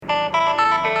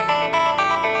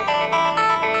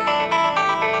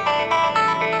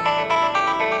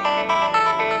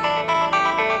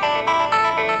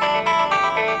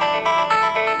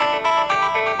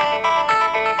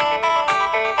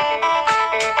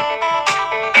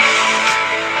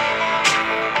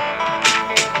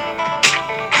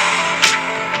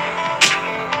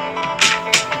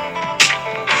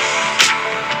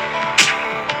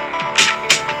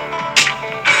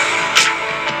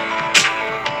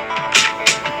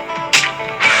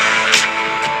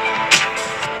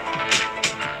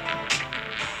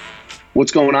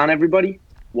What's going on, everybody?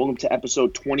 Welcome to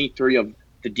episode 23 of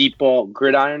the Deep Ball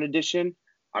Gridiron Edition.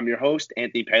 I'm your host,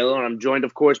 Anthony Palo, and I'm joined,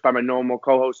 of course, by my normal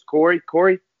co-host, Corey.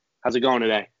 Corey, how's it going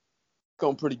today?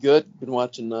 Going pretty good. Been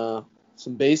watching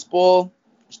some baseball,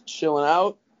 just chilling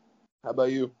out. How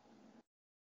about you?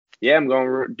 Yeah, I'm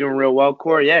doing real well,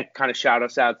 Corey. Yeah, kind of shout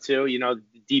us out, too. You know,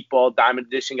 the Deep Ball Diamond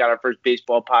Edition got our first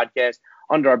baseball podcast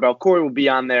under our belt. Corey will be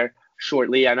on there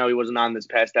shortly. I know he wasn't on this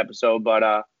past episode,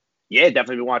 but yeah,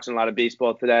 definitely been watching a lot of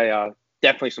baseball today.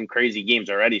 Definitely some crazy games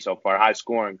already so far, high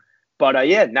scoring. But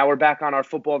yeah, now we're back on our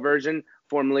football version.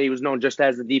 Formerly, it was known just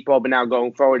as the Deep Ball, but now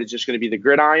going forward, it's just going to be the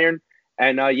Gridiron.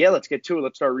 And yeah, let's get to it.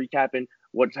 Let's start recapping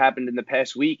what's happened in the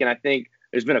past week. And I think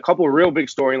there's been a couple of real big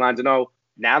storylines. I know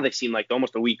now they seem like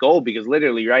almost a week old because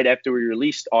literally right after we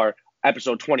released our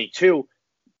episode 22,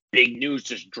 big news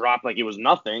just dropped like it was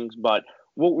nothing. But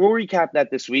we'll recap that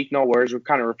this week. No worries. We'll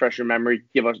kind of refresh your memory,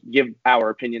 give our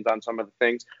opinions on some of the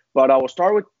things. But we'll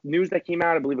start with news that came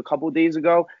out, I believe, a couple of days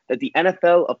ago that the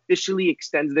NFL officially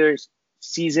extends their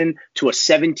season to a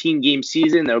 17-game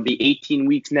season. There will be 18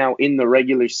 weeks now in the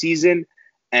regular season.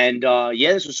 And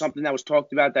yeah, this was something that was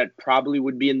talked about that probably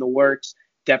would be in the works.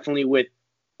 Definitely with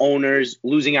owners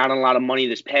losing out on a lot of money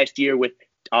this past year with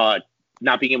not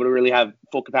being able to really have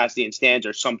full capacity in stands,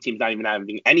 or some teams not even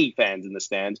having any fans in the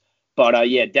stands. But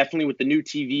yeah, definitely with the new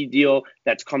TV deal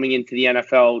that's coming into the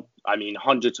NFL, I mean,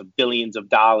 hundreds of billions of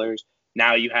dollars.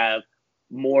 Now you have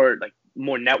more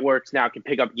networks now can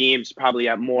pick up games probably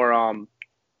at more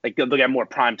they'll get more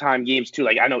primetime games too.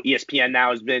 Like I know ESPN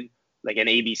now has been like an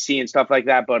ABC and stuff like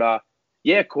that. But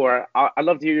yeah, Cora, I'd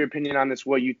love to hear your opinion on this.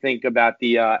 What you think about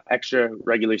the extra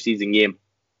regular season game?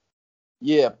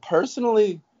 Yeah,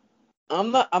 personally,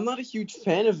 I'm not a huge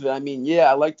fan of it. I mean, yeah,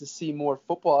 I like to see more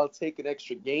football. I'll take an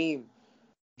extra game,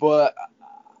 but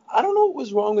I don't know what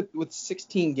was wrong with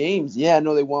 16 games. Yeah, I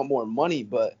know they want more money,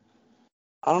 but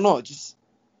I don't know. Just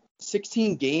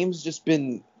 16 games just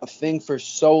been a thing for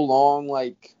so long.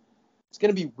 Like, it's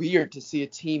gonna be weird to see a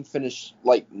team finish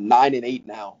like 9-8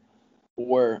 now,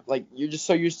 or like you're just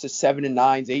so used to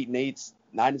 7-9s, 8-8s,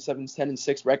 9-7s,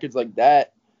 10-6 records like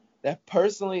that. That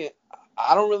personally,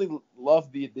 I don't really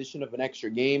love the addition of an extra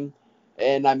game.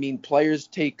 And I mean, players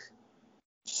take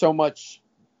such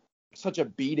a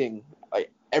beating like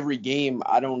every game.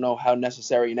 I don't know how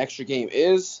necessary an extra game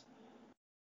is.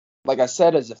 Like I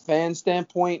said, as a fan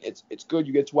standpoint, it's good.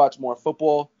 You get to watch more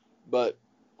football, but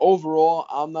overall,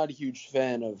 I'm not a huge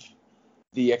fan of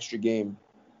the extra game.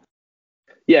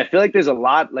 Yeah, I feel like there's a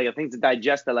lot like things to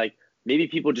digest that like maybe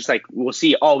people just like will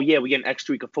see, oh yeah, we get an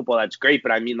extra week of football, that's great.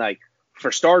 But I mean, like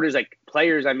for starters, like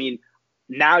players, I mean,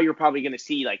 now you're probably going to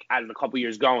see like as a couple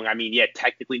years going, I mean, yeah,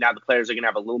 technically now the players are going to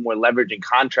have a little more leverage in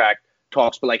contract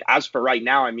talks, but like as for right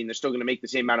now, I mean, they're still going to make the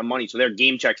same amount of money, so their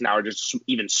game checks now are just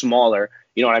even smaller.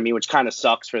 You know what I mean? Which kind of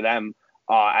sucks for them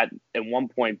at one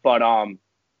point. But I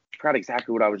forgot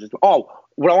exactly what I was just. Oh,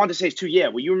 what I wanted to say is too. Yeah,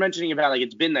 what you were mentioning about like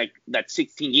it's been like that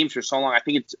 16 games for so long. I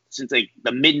think it's since like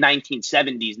the mid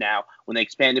 1970s now when they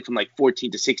expanded from like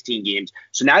 14 to 16 games.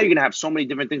 So now you're gonna have so many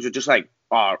different things with just like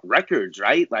records,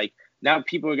 right? Like now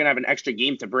people are gonna have an extra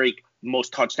game to break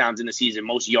most touchdowns in the season,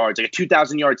 most yards. Like a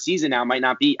 2,000-yard season now might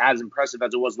not be as impressive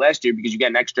as it was last year because you get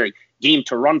an extra game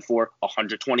to run for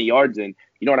 120 yards in.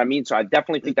 You know what I mean? So I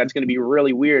definitely think that's going to be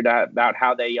really weird about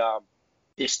how they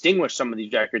distinguish some of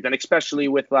these records, and especially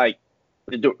with like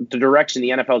the direction the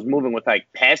NFL is moving with like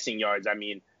passing yards. I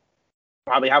mean,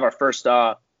 probably have our first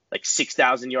like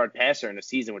 6,000-yard passer in a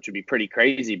season, which would be pretty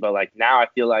crazy. But like now, I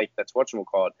feel like that's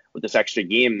whatchamacallit with this extra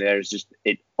game. There's just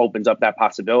it opens up that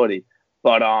possibility.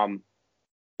 But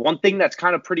one thing that's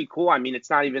kind of pretty cool. I mean, it's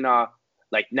not even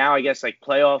like now I guess like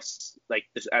playoffs like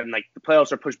this, and like the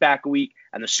playoffs are pushed back a week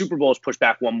and the Super Bowl is pushed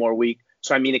back one more week.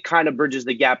 So I mean, it kind of bridges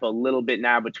the gap a little bit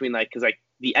now between like because like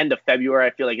the end of February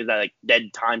I feel like is that like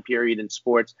dead time period in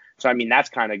sports. So I mean that's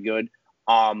kind of good.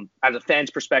 As a fan's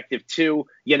perspective too,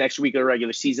 you get an extra week of the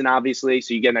regular season obviously,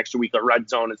 so you get an extra week of red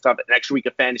zone and stuff, an extra week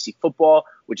of fantasy football,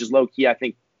 which is low key I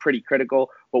think pretty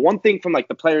critical. But one thing from like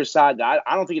the players' side that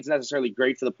I don't think it's necessarily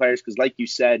great for the players because like you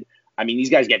said, I mean these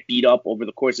guys get beat up over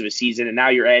the course of a season, and now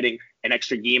you're adding an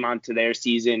extra game onto their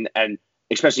season, and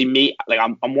especially me, like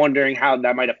I'm wondering how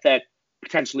that might affect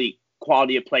potentially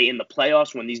quality of play in the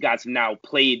playoffs when these guys have now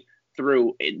played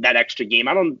through that extra game.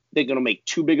 I don't think it'll make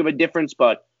too big of a difference,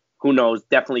 but who knows?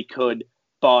 Definitely could.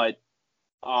 But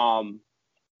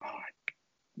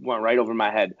went right over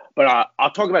my head. But I'll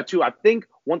talk about too. I think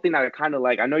one thing that I kind of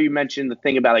like. I know you mentioned the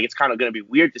thing about like it's kind of going to be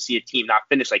weird to see a team not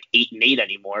finish like 8-8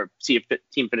 anymore. See a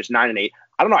team finish 9-8.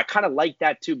 I don't know. I kind of like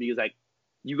that too because like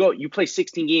you play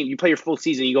 16 games, you play your full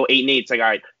season, you go 8-8. It's like all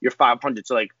right, you're 500.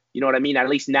 So like You know what I mean? At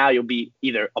least now you'll be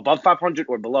either above 500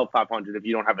 or below 500 if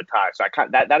you don't have a tie. So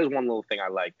that is one little thing I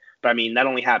like. But I mean, that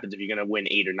only happens if you're going to win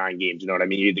 8 or 9 games. You know what I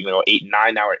mean? You're either going to go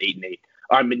 8-9 now or 8-8.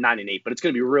 Or I mean 9-8. But it's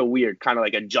going to be real weird, kind of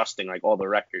like adjusting like all the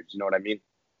records. You know what I mean?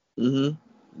 Mm-hmm.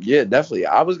 Yeah, definitely.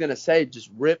 I was gonna say just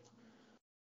rip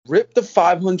the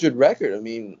 500 record. I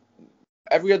mean,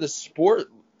 every other sport,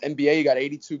 NBA you got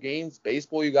 82 games,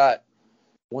 baseball you got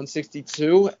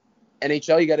 162,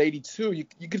 NHL you got 82.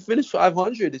 You could finish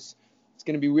 500. It's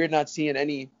gonna be weird not seeing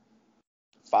any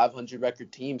 500 record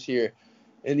teams here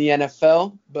in the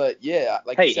NFL. But yeah,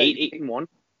 like Hey, you said, 8-8-1.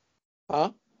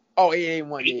 huh? Oh,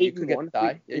 8-1. Yeah, you could get 8-1. the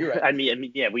tie. Yeah, you're right. I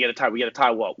mean, yeah, we got to tie. We got to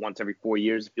tie what, once every 4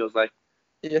 years? It feels like.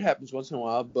 It happens once in a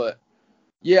while, but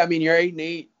yeah, I mean, you're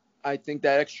 8-8. I think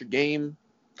that extra game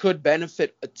could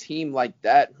benefit a team like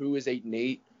that who is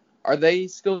 8-8. Are they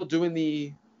still doing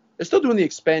the? They're still doing the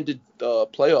expanded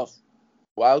playoff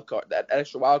wild card. That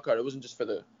extra wild card. It wasn't just for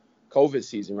the COVID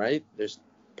season, right? There's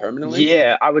permanently.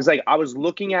 Yeah, I was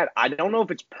looking at. I don't know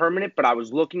if it's permanent, but I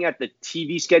was looking at the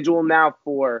TV schedule now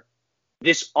for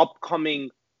this upcoming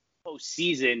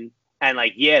postseason, and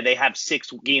like, yeah, they have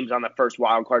 6 games on the first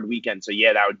wild card weekend. So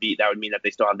yeah, that would mean that they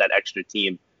still have that extra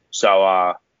team.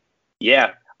 So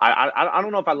yeah, I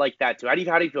don't know if I like that too. How do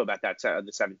you feel about that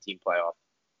the 17 playoff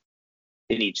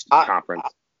in each conference?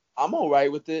 I'm all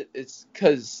right with it. It's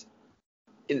because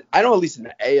I know at least in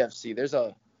the AFC, there's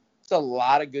a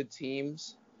lot of good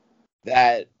teams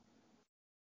that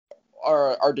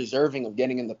are deserving of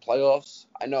getting in the playoffs.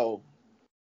 I know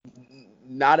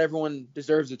not everyone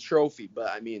deserves a trophy, but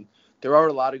I mean, there are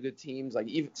a lot of good teams. Like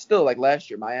even still, like last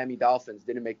year, Miami Dolphins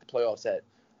didn't make the playoffs at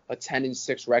a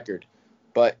 10-6 record,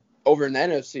 but over in the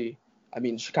NFC, I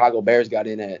mean, Chicago Bears got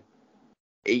in at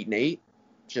 8-8.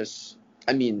 Just,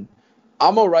 I mean,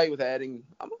 I'm all right with adding.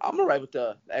 I'm all right with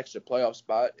the extra playoff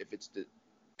spot if it's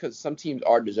because some teams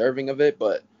are deserving of it,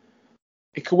 but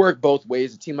it could work both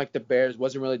ways. A team like the Bears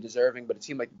wasn't really deserving, but a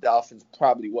team like the Dolphins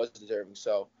probably was deserving.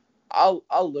 So I'll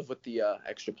live with the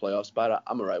extra playoff spot.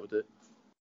 I'm all right with it.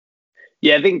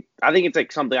 Yeah, I think it's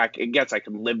like something I guess I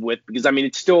can live with because I mean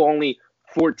it's still only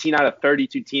 14 out of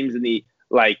 32 teams in the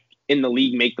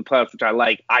league make the playoffs, which I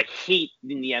like. I hate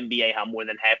in the NBA how more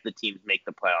than half the teams make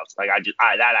the playoffs. Like I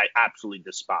absolutely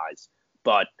despise.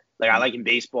 But like I like in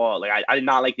baseball, like I did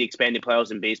not like the expanded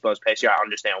playoffs in baseball this past year. I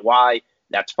understand why.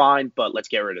 That's fine, but let's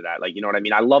get rid of that. Like, you know what I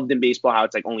mean? I loved in baseball how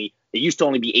it's like it used to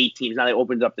only be 8 teams. Now they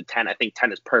opened it up to 10. I think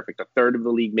 10 is perfect. A third of the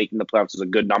league making the playoffs is a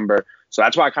good number. So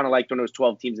that's why I kind of liked when it was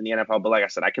 12 teams in the NFL. But like I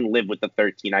said, I can live with the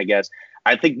 13, I guess.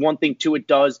 I think one thing too it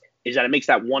does is that it makes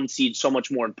that 1 seed so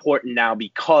much more important now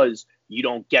because you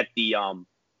don't get the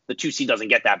 2 seed doesn't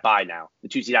get that bye now. The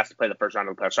 2 seed has to play the first round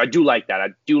of the playoffs. So I do like that. I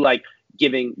do like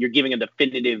giving a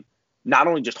definitive not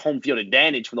only just home field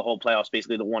advantage for the whole playoffs,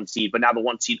 basically the 1 seed, but now the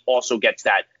 1 seed also gets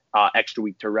that extra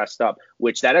week to rest up,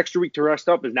 which that extra week to rest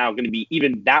up is now going to be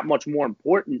even that much more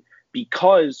important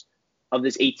because of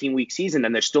this 18-week season,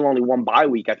 and there's still only 1 bye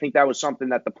week. I think that was something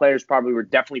that the players probably were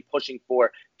definitely pushing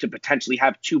for to potentially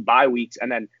have 2 bye weeks,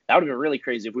 and then that would have been really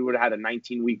crazy if we would have had a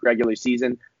 19-week regular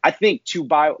season. I think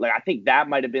I think that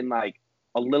might have been like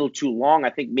a little too long. I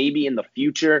think maybe in the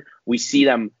future we see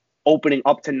them opening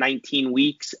up to 19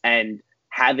 weeks and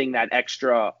having that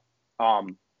extra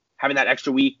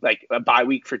week, like a bye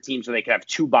week for teams so they could have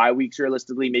 2 bye weeks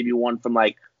realistically, maybe one from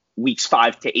like weeks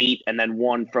 5 to 8 and then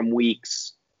one from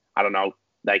weeks, I don't know,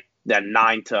 like then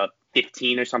 9 to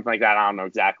 15 or something like that. I don't know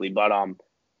exactly. But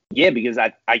yeah, because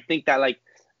I think that like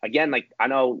again, like I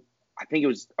think it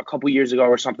was a couple years ago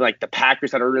or something, like the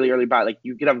Packers had a really early bye. Like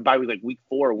you could have a bye week like week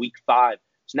 4 or week 5.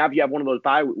 So now if you have one of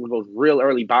those real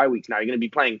early bye weeks, now you're going to be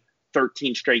playing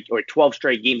 13 straight or 12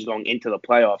 straight games going into the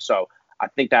playoffs. So I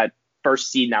think that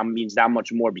first seed now means that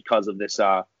much more because of this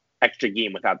extra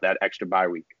game without that extra bye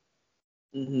week.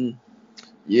 Mm-hmm.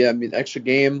 Yeah, I mean, extra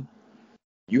game.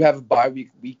 You have a bye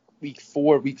week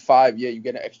 4, week 5. Yeah, you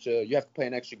have to play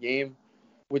an extra game,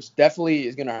 which definitely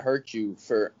is going to hurt you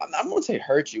I'm not going to say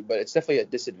hurt you, but it's definitely a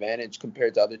disadvantage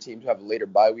compared to other teams who have a later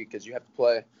bye week because you have to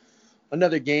play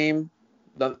another game,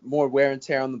 more wear and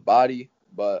tear on the body.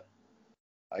 But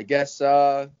I guess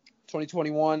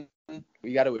 2021,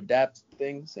 we got to adapt to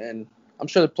things, and I'm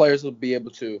sure the players will be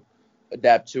able to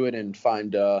adapt to it and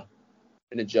find an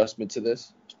adjustment to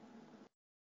this.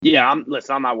 Yeah, I'm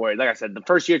not worried. Like I said, the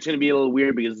first year it's going to be a little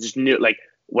weird because it's just new. Like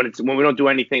when we don't do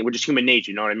anything, we're just human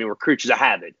nature. You know what I mean? We're creatures of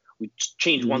habit. We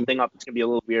change one thing up, it's going to be a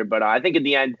little weird. But I think in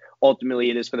the end, ultimately,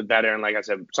 it is for the better. And like I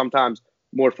said, sometimes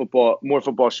more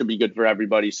football should be good for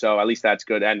everybody. So at least that's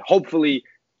good. And hopefully,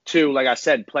 too, like I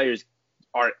said, players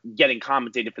are getting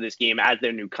compensated for this game as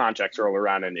their new contracts roll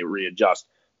around and they readjust.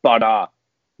 But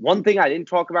one thing I didn't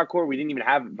talk about, Corey, we didn't even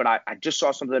have it, but I just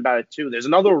saw something about it too. There's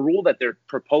another rule that they're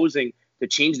proposing to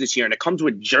change this year, and it comes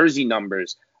with jersey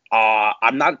numbers. I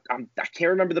can't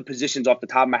remember the positions off the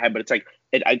top of my head, but it's like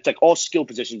all skill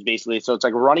positions basically. So it's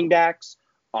like running backs,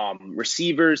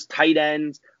 receivers, tight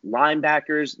ends,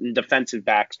 linebackers, and defensive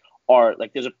backs are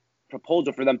like there's a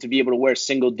proposal for them to be able to wear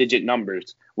single digit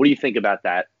numbers. What do you think about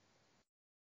that?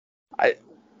 I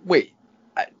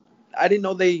didn't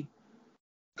know they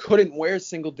couldn't wear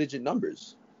single digit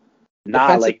numbers.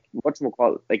 Nah, like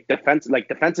whatchamacallit, like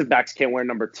defensive backs can't wear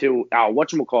number 2.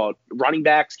 Whatchamacallit, running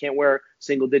backs can't wear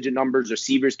single digit numbers.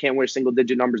 Receivers can't wear single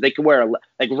digit numbers. They can wear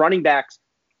like running backs.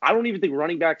 I don't even think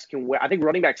running backs can wear. I think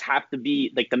running backs have to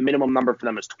be like the minimum number for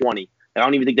them is 20. I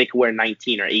don't even think they can wear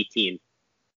 19 or 18.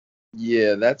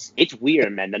 Yeah, it's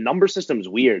weird, man. The number system is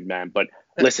weird, man. But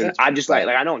listen, I just like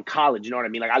I know in college, you know what I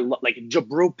mean. Like like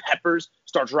Jabril Peppers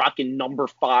starts rocking number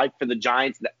 5 for the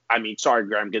Giants. I mean, sorry,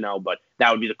 Graham Gano, but that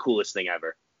would be the coolest thing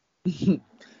ever.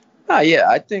 Yeah,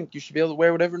 I think you should be able to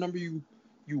wear whatever number you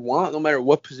want, no matter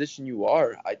what position you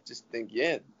are. I just think,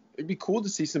 yeah, it'd be cool to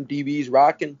see some DBs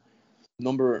rocking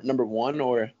number 1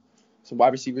 or some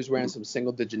wide receivers wearing some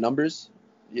single digit numbers.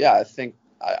 Yeah, I think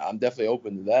I'm definitely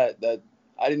open to that. That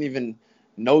I didn't even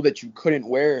know that you couldn't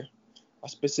wear a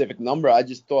specific number. I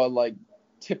just thought like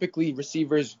typically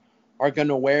receivers are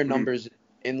gonna wear numbers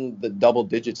in the double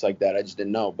digits like that. I just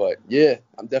didn't know, but yeah,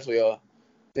 I'm definitely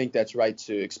think that's right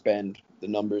to expand the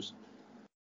numbers.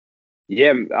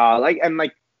 Yeah, like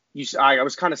I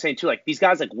was kind of saying too, like these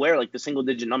guys like wear like the single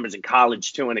digit numbers in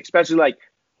college too, and especially like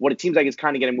what it seems like it's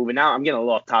kind of getting moving now. I'm getting a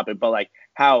little off topic, but like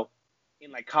how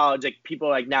in like college, like people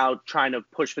are like now trying to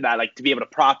push for that, like to be able to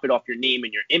profit off your name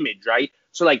and your image, right?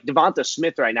 So like Devonta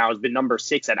Smith right now has been number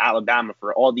 6 at Alabama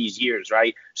for all these years,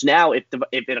 right? So now if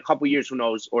in a couple years, who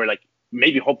knows, or like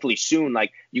maybe hopefully soon,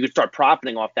 like you could start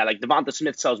profiting off that. Like Devonta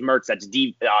Smith sells merch that's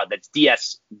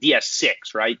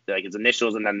DS6, right? Like his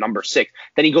initials and then number 6.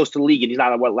 Then he goes to the league and he's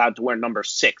not allowed to wear number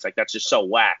 6. Like that's just so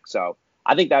whack. So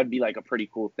I think that would be like a pretty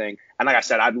cool thing. And like I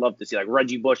said, I'd love to see like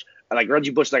Reggie Bush. Like Reggie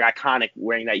Bush is like iconic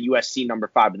wearing that USC number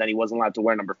 5, but then he wasn't allowed to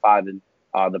wear number 5 in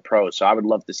the pros. So I would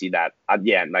love to see that.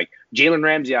 Yeah, and like Jalen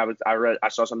Ramsey, I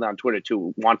saw something on Twitter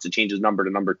too, wants to change his number to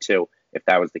number 2 if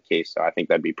that was the case. So I think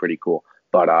that'd be pretty cool.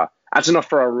 But that's enough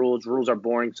for our rules. Rules are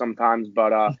boring sometimes,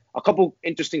 but a couple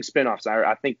interesting spinoffs.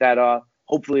 I think that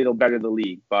hopefully it'll better the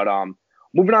league. But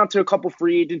moving on to a couple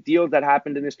free agent deals that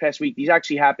happened in this past week. These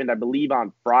actually happened, I believe,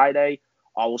 on Friday.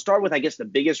 We'll start with, I guess, the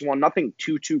biggest one. Nothing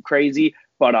too crazy,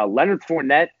 but Leonard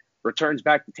Fournette returns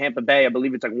back to Tampa Bay. I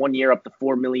believe it's like 1 year up to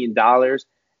 $4 million.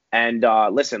 And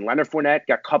listen, Leonard Fournette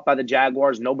got cut by the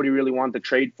Jaguars. Nobody really wanted to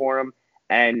trade for him,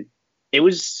 and it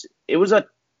was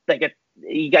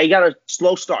he got a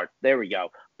slow start. There we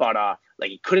go. But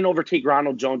like he couldn't overtake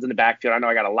Ronald Jones in the backfield. I know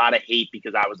I got a lot of hate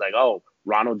because I was like, oh,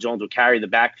 Ronald Jones will carry the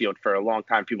backfield for a long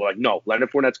time. People are like, no,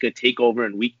 Leonard Fournette's going to take over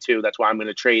in week 2. That's why I'm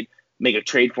going to make a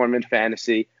trade for him in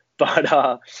fantasy. But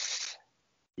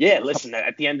yeah, listen,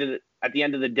 at the end of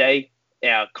the day,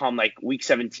 come like week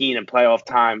 17 and playoff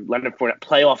time, Leonard Fournette,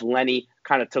 playoff Lenny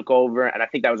kind of took over, and I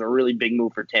think that was a really big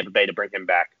move for Tampa Bay to bring him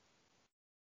back.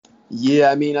 Yeah,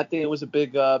 I mean, I think it was a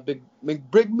big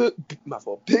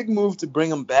move to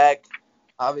bring him back.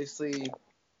 Obviously,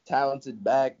 talented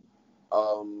back.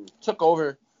 Took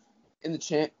over in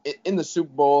the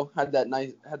Super Bowl. Had that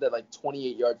like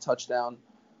 28-yard touchdown,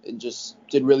 and just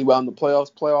did really well in the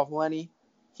playoffs. Playoff Lenny.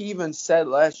 He even said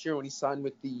last year when he signed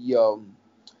with the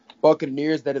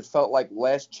Buccaneers that it felt like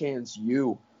last chance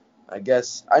you. I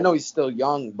guess I know he's still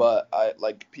young, but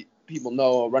people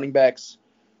know running backs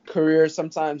career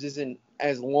sometimes isn't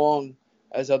as long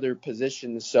as other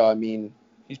positions. So, I mean,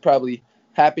 he's probably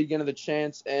happy to get another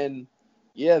chance. And,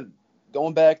 yeah,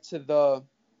 going back to the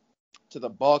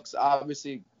Bucs,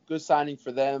 obviously good signing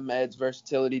for them, adds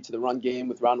versatility to the run game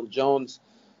with Ronald Jones.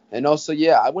 And also,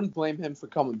 yeah, I wouldn't blame him for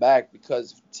coming back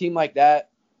because if a team like that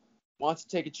wants to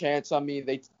take a chance on me,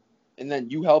 and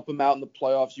then you help them out in the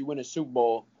playoffs, you win a Super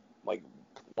Bowl, like,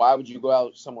 why would you go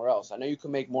out somewhere else? I know you can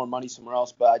make more money somewhere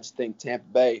else, but I just think Tampa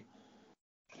Bay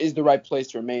is the right place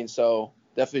to remain. So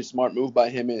definitely a smart move by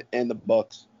him and the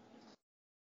Bucs.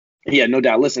 Yeah, no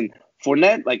doubt. Listen,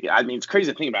 Fournette, it's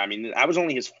crazy to think about. I mean, that was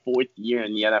only his 4th year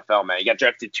in the NFL, man. He got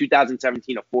drafted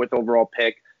 2017, a 4th overall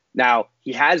pick. Now,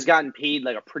 he has gotten paid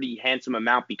like a pretty handsome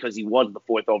amount because he was the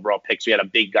 4th overall pick, so he had a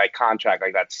big guy contract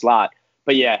like that slot.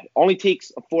 But yeah, only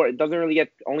takes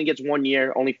only gets 1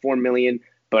 year, only $4 million.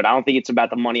 But I don't think it's about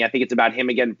the money. I think it's about him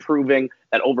again proving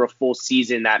that over a full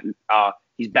season that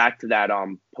he's back to that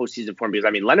postseason form because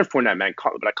I mean Leonard Fournette, man,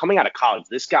 but coming out of college,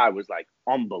 this guy was like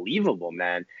unbelievable,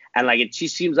 man. And like it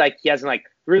just seems like he hasn't like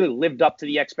really lived up to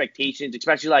the expectations,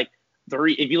 especially like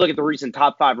if you look at the recent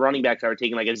top 5 running backs that were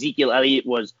taken, like Ezekiel Elliott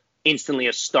was instantly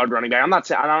a stud running back. I'm not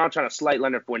trying to slight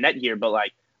Leonard Fournette here, but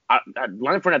like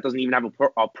Leonard Fournette doesn't even have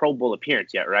a Pro Bowl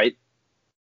appearance yet, right?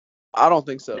 I don't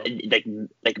think so. Like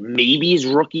maybe his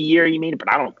rookie year he made it, but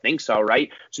I don't think so, right?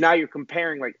 So now you're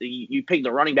comparing like you pick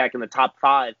the running back in the top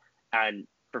 5, and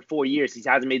for 4 years he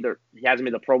hasn't made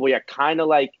the Pro Bowl yet. Kind of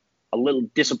like a little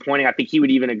disappointing. I think he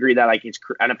would even agree that like his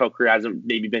NFL career hasn't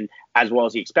maybe been as well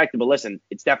as he expected. But listen,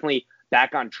 it's definitely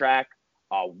back on track.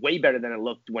 Way better than it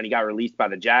looked when he got released by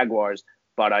the Jaguars.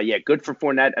 But yeah, good for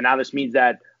Fournette. And now this means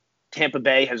that Tampa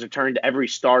Bay has returned every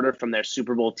starter from their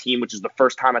Super Bowl team, which is the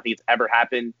first time I think it's ever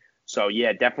happened. So,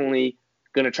 yeah, definitely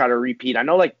going to try to repeat. I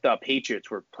know, like, the Patriots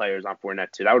were players on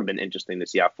Fournette, too. That would have been interesting to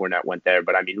see how Fournette went there.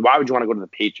 But, I mean, why would you want to go to the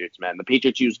Patriots, man? The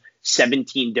Patriots use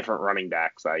 17 different running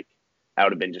backs. Like, that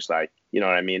would have been just like, you know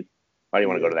what I mean? Why do you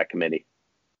want to go to that committee?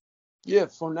 Yeah,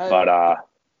 Fournette. But, I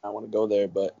want to go there.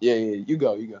 But, yeah, you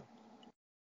go.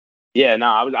 Yeah, no,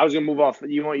 I was going to move off.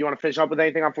 You want to finish up with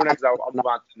anything on Fournette? Because I'll move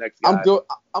on to the next guy.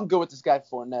 I'm good with this guy,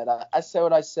 Fournette. I said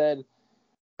what I said.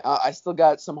 I still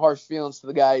got some harsh feelings for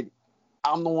the guy.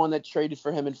 I'm the one that traded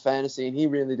for him in fantasy, and he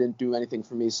really didn't do anything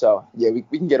for me. So, yeah,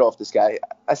 we can get off this guy.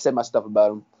 I said my stuff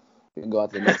about him. We can go on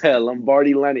to the next.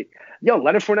 Lombardi Lenny. Yo,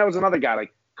 Leonard Fournette was another guy,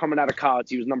 like, coming out of college.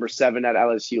 He was number 7 at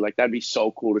LSU. Like, that'd be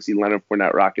so cool to see Leonard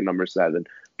Fournette rocking number 7.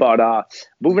 But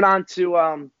moving on to,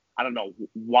 I don't know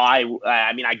why.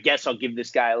 I mean, I guess I'll give this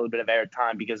guy a little bit of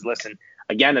airtime because, listen,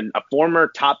 again, a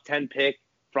former top 10 pick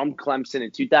from Clemson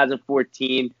in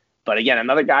 2014. But, again,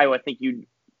 another guy who I think you'd,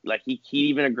 like he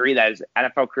even agreed that his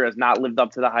NFL career has not lived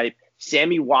up to the hype.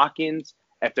 Sammy Watkins,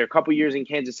 after a couple years in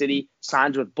Kansas City,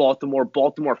 signs with Baltimore.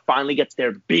 Baltimore finally gets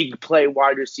their big play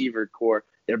wide receiver core,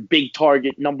 their big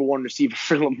target number 1 receiver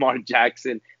for Lamar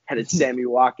Jackson, and it's Sammy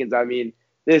Watkins. I mean,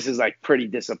 this is like pretty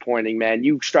disappointing, man.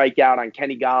 You strike out on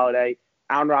Kenny Golladay.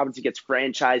 Allen Robinson gets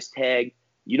franchise tag.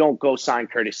 You don't go sign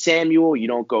Curtis Samuel. You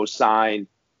don't go sign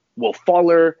Will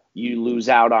Fuller. You lose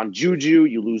out on Juju.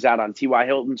 You lose out on T.Y.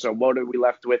 Hilton. So what are we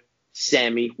left with?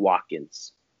 Sammy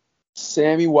Watkins.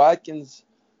 Sammy Watkins,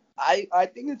 I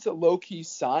think it's a low-key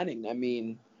signing. I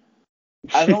mean,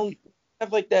 I don't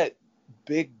have like that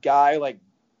big guy like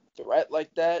threat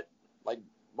like that. Like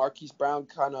Marquise Brown,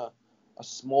 kind of a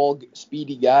small,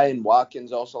 speedy guy, and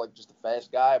Watkins also like just a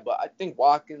fast guy. But I think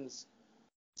Watkins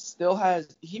still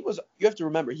has. You have to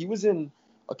remember, he was in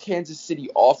a Kansas City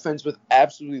offense with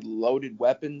absolutely loaded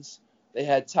weapons. They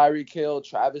had Tyreek Hill,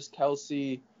 Travis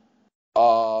Kelce.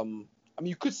 I mean,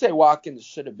 you could say Watkins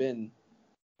should have been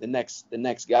the next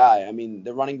guy. I mean,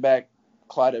 the running back,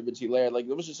 Clyde Edwards-Helaire, like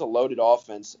it was just a loaded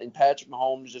offense. And Patrick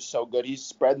Mahomes is just so good. He's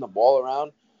spreading the ball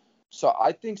around. So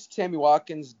I think Sammy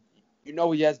Watkins, he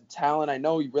has the talent. I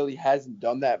know he really hasn't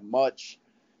done that much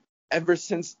ever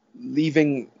since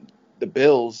leaving the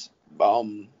Bills.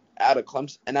 Out of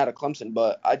Clemson,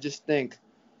 but I just think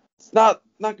it's not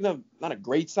a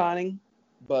great signing,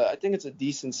 but I think it's a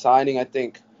decent signing. I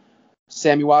think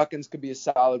Sammy Watkins could be a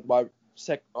solid wide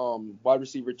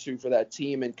receiver 2 for that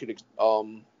team and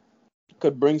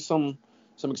could bring some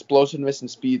explosiveness and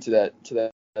speed to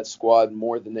that squad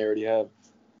more than they already have.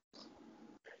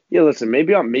 Yeah, listen,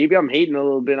 maybe I'm hating a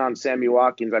little bit on Sammy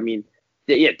Watkins. I mean,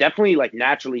 yeah, definitely like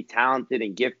naturally talented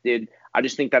and gifted. I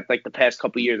just think that like the past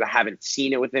couple of years I haven't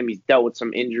seen it with him. He's dealt with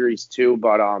some injuries too,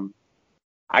 but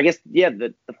I guess yeah,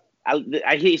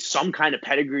 I hear some kind of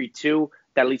pedigree too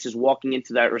that at least is walking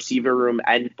into that receiver room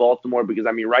and Baltimore because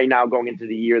I mean right now going into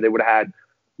the year they would have had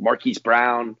Marquise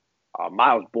Brown,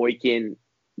 Miles Boykin,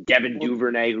 Devin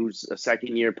Duvernay who's a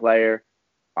second-year player.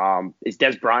 Is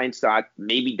Des Bryant still?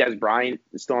 Maybe Des Bryant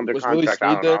is still under contract.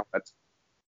 I don't know.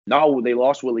 No, they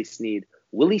lost Willie Snead.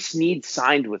 Willie Snead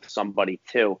signed with somebody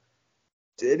too.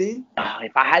 Did he?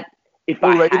 If I had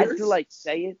to like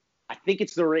say it, I think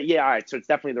it's the Raiders. Yeah, all right. So it's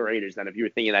definitely the Raiders then. If you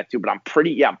were thinking that too, but I'm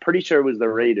pretty sure it was the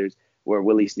Raiders where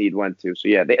Willie Snead went to. So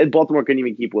yeah, Baltimore couldn't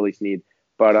even keep Willie Snead.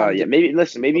 But yeah, maybe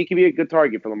he could be a good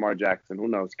target for Lamar Jackson. Who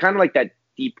knows? Kind of like that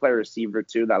deep play receiver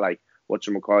too. That like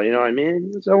whatchamacallit, you know what I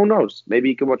mean? So who knows? Maybe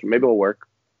he could watch. Maybe it'll work.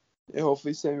 Yeah,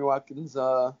 hopefully Sammy Watkins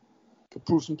could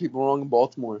prove some people wrong in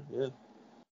Baltimore. Yeah.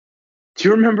 Do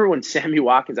you remember when Sammy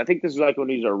Watkins? I think this was like when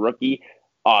he was a rookie.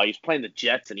 He was playing the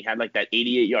Jets and he had like that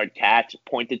 88-yard catch,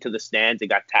 pointed to the stands and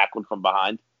got tackled from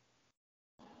behind.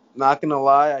 Not gonna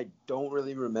lie, I don't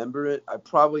really remember it. I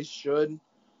probably should,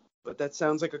 but that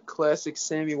sounds like a classic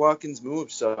Sammy Watkins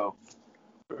move. So,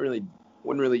 wouldn't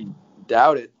really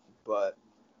doubt it. But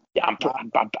Yeah,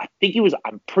 I think he was.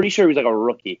 I'm pretty sure he was like a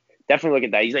rookie. Definitely look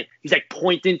at that. He's like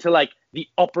pointing to like the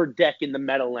upper deck in the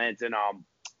Meadowlands, and I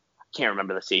can't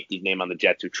remember the safety's name on the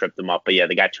Jets who tripped him up, but yeah,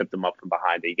 the guy tripped him up from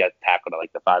behind. He got tackled at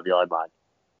like the 5-yard line.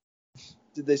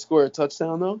 Did they score a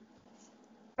touchdown though?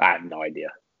 I have no idea.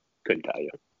 Couldn't tell you.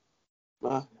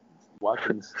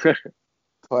 Watkins,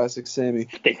 classic Sammy.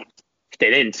 If they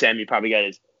didn't, Sammy probably got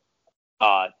his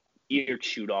ear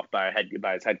chewed off by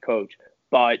his head coach.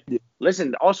 But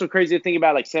listen, also crazy to think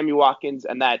about like Sammy Watkins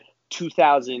and that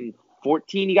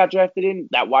 2014 he got drafted in,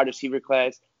 that wide receiver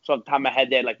class. So off the top of my head,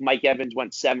 they had like Mike Evans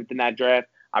went 7th in that draft.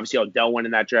 Obviously, Odell went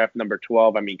in that draft, number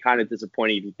 12. I mean, kind of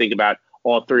disappointing if you think about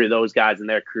all three of those guys and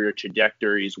their career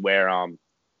trajectories where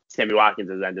Sammy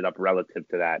Watkins has ended up relative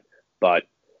to that. But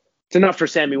it's enough for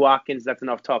Sammy Watkins. That's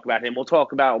enough talk about him. We'll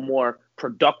talk about a more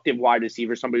productive wide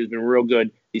receiver, somebody who's been real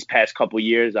good these past couple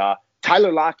years.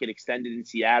 Tyler Lockett extended in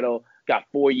Seattle, got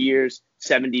 4 years,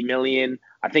 $70 million.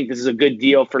 I think this is a good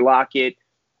deal for Lockett.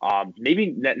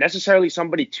 Maybe necessarily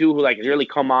somebody too who like has really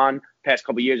come on past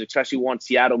couple years, especially once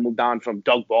Seattle moved on from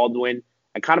Doug Baldwin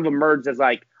and kind of emerged as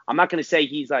like, I'm not going to say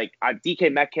he's like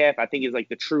DK Metcalf. I think is like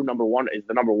the true number one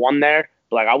there.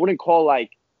 But like I wouldn't call I'd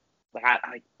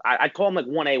call him like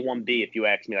 1A, 1B if you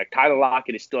ask me. Like Tyler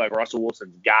Lockett is still like Russell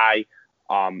Wilson's guy.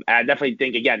 And I definitely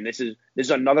think again this is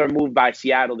another move by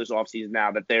Seattle this offseason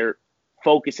now that they're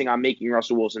focusing on making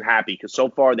Russell Wilson happy because so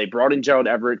far they brought in Gerald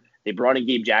Everett, they brought in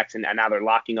Gabe Jackson, and now they're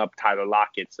locking up Tyler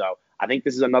Lockett. So I think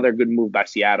this is another good move by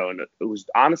Seattle, and it was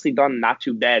honestly done not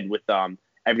too bad with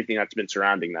everything that's been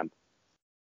surrounding them.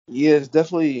 Yeah, it's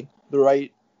definitely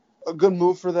a good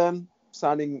move for them,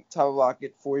 signing Tyler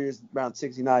Lockett 4 years, around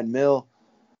 $69 million.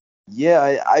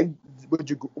 Yeah, I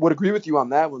would agree with you on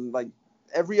that one. Like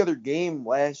every other game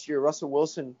last year, Russell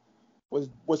Wilson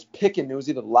was picking. It was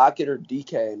either Lockett or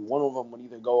DK, and one of them would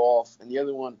either go off, and the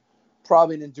other one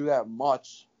probably didn't do that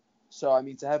much. So, I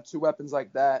mean, to have two weapons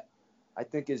like that, I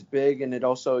think is big, and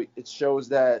it shows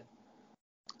that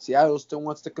Seattle still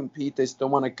wants to compete. They still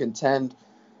want to contend.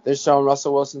 They're showing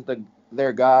Russell Wilson's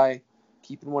their guy,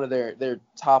 keeping one of their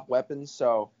top weapons.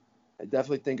 So, I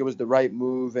definitely think it was the right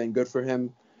move and good for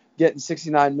him getting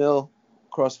 $69 million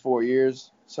across 4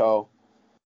 years. So,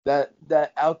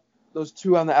 those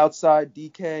two on the outside,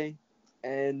 DK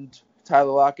and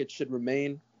Tyler Lockett, should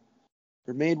remain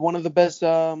one of the best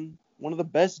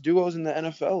duos in the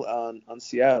NFL on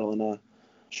Seattle, and I'm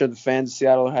sure the fans of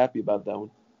Seattle are happy about that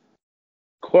one.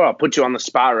 Cool. I'll put you on the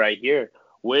spot right here.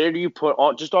 Where do you put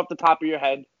just off the top of your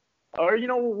head, or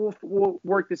we'll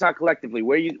work this out collectively?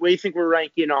 Where you think we're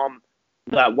ranking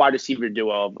that wide receiver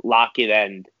duo of Lockett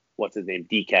and what's his name,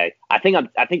 DK? I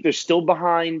think they're still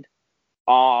behind.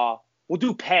 We'll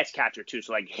do pass catcher too,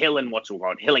 so like Hill and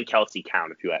Hill and Kelsey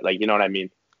count if you like, you know what I mean?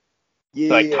 Yeah.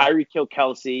 So like Tyreek Hill,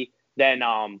 Kelsey, then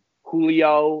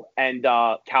Julio and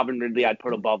Calvin Ridley I'd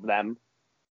put above them.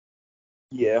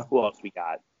 Yeah. Who else we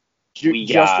got?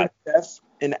 Justin Jeff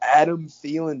and Adam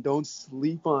Thielen. Don't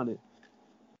sleep on it.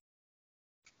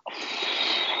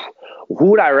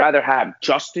 Who would I rather have,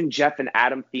 Justin Jeff and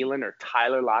Adam Thielen, or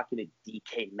Tyler Lockett and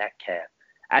DK Metcalf?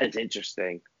 That is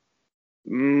interesting.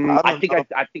 I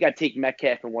think I'd take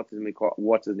Metcalf and what's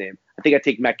his name? I think I'd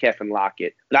take Metcalf and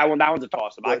Lockett. That one's a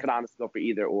toss-up. I could honestly go for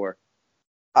either or.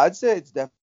 I'd say it's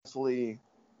definitely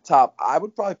top. I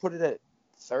would probably put it at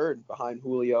third behind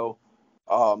Julio,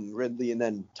 Ridley, and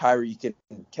then Tyreek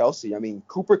and Kelsey. I mean,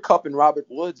 Cooper Kupp and Robert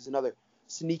Woods is another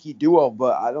sneaky duo,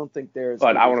 but I don't think there's.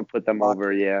 But I want to put them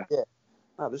over, yeah. Yeah.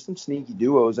 No, there's some sneaky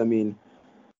duos. I mean,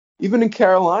 even in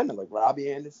Carolina, like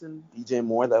Robbie Anderson, DJ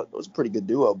Moore, that was a pretty good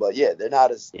duo. But yeah, they're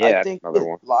not as. Yeah, I think another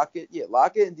one. Lockett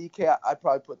and DK, I'd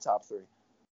probably put top three.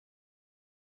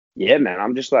 Yeah, man,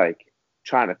 I'm just like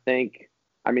trying to think.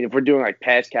 I mean, if we're doing like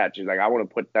pass catchers, like I want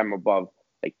to put them above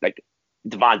like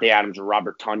Devontae Adams or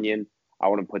Robert Tonyan. I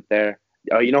want to put there.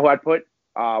 You know who I'd put?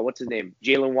 What's his name?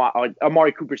 Jalen Watt,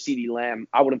 Amari Cooper, CeeDee Lamb.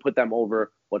 I wouldn't put them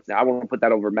over. I wouldn't put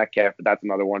that over Metcalf, but that's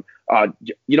another one.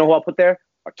 You know who I'll put there?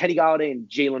 Kenny Golladay and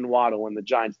Jalen Waddle. When the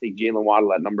Giants take Jalen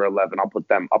Waddle at number 11, I'll put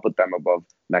them above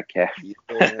Metcalf.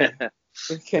 Yeah.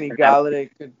 Kenny Golladay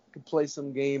could play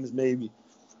some games maybe.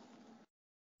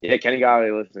 Yeah, Kenny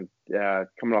Golladay, listen,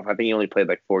 coming off, I think he only played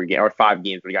like 4 games or 5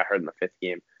 games, but he got hurt in the 5th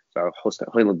game. So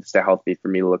he'll stay healthy for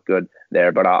me to look good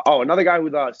there. But another guy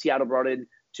who Seattle brought in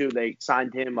too, they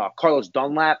signed him, Carlos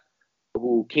Dunlap,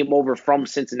 who came over from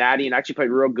Cincinnati and actually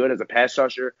played real good as a pass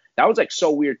rusher. That was like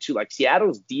so weird too. Like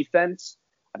Seattle's defense,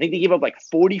 I think they gave up like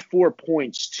 44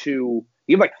 points to.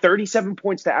 They gave like 37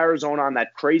 points to Arizona on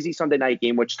that crazy Sunday night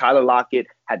game, which Tyler Lockett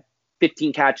had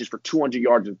 15 catches for 200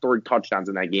 yards and 3 touchdowns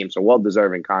in that game. So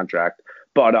well-deserving contract.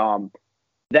 But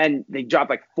Then they dropped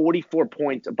like 44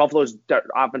 points. Buffalo's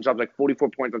offense dropped like 44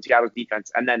 points on Seattle's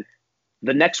defense. And then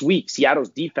the next week, Seattle's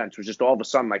defense was just all of a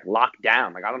sudden like locked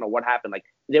down. Like, I don't know what happened. Like,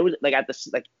 there was like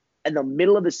in the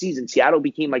middle of the season, Seattle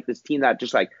became like this team that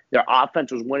just like their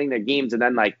offense was winning their games, and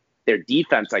then like their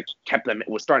defense like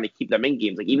was starting to keep them in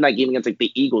games. Like, even that game against like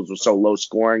the Eagles was so low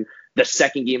scoring. The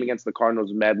second game against the Cardinals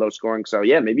was mad low scoring. So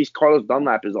yeah, maybe Carlos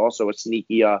Dunlap is also a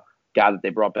sneaky guy that they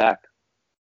brought back.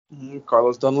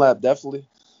 Carlos Dunlap, definitely.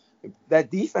 That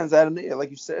defense out of nowhere,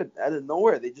 like you said, out of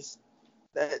nowhere, they just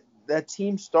that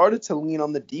team started to lean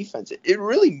on the defense. It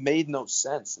really made no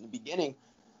sense in the beginning.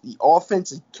 The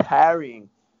offense is carrying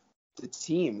the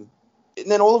team, and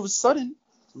then all of a sudden,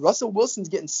 Russell Wilson's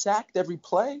getting sacked every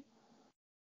play,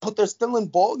 but they're still in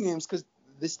ball games because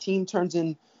this team turns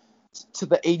into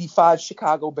the '85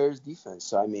 Chicago Bears defense.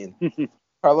 So I mean,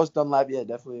 Carlos Dunlap, yeah,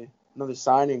 definitely another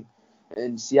signing.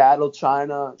 And Seattle trying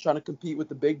to compete with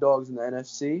the big dogs in the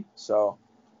NFC. So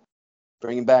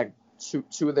bringing back two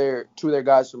of their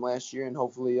guys from last year, and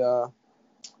hopefully, I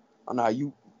don't know how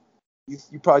you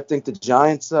probably think the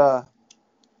Giants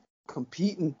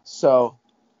competing. So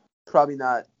probably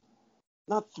not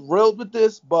thrilled with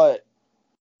this, but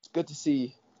it's good to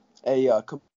see a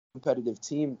competitive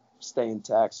team stay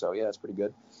intact. So yeah, that's pretty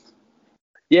good.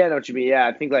 Yeah, I know what you mean. Yeah,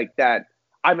 I think like that.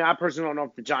 I mean, I personally don't know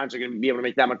if the Giants are going to be able to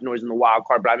make that much noise in the wild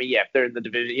card, but I mean, yeah, if they're in the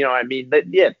division, you know what I mean?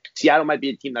 But yeah, Seattle might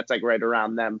be a team that's like right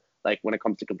around them, like when it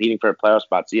comes to competing for a playoff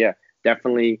spot. So yeah,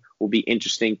 definitely will be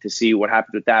interesting to see what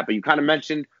happens with that. But you kind of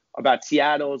mentioned about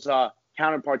Seattle's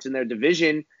counterparts in their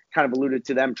division, kind of alluded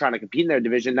to them trying to compete in their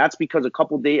division. That's because a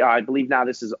couple days, I believe now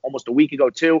this is almost a week ago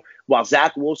too, while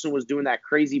Zach Wilson was doing that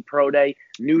crazy pro day,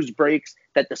 news breaks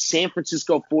that the San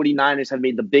Francisco 49ers have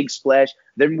made the big splash.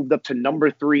 They moved up to number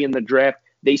 3 in the draft.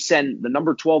 They send the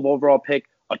number 12 overall pick,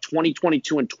 a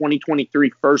 2022 and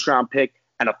 2023 first-round pick,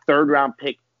 and a third-round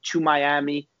pick to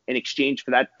Miami in exchange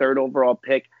for that third overall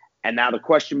pick. And now the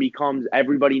question becomes,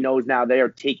 everybody knows now they are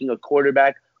taking a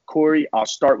quarterback. Corey, I'll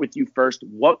start with you first.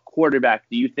 What quarterback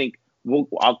do you think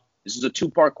this is a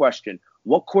two-part question.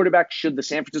 What quarterback should the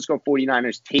San Francisco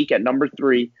 49ers take at number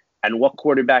 3, and what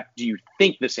quarterback do you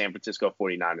think the San Francisco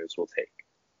 49ers will take?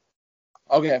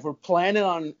 Okay, if we're planning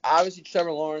on, obviously,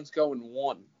 Trevor Lawrence going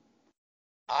 1,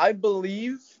 I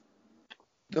believe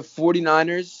the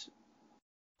 49ers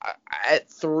at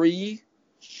 3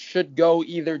 should go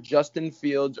either Justin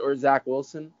Fields or Zach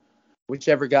Wilson,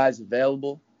 whichever guy's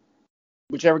available,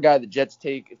 whichever guy the Jets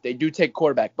take, if they do take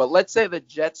quarterback. But let's say the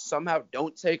Jets somehow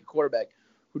don't take a quarterback.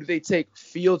 Who do they take,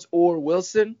 Fields or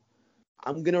Wilson?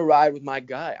 I'm going to ride with my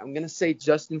guy. I'm going to say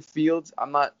Justin Fields.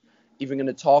 I'm not even going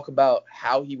to talk about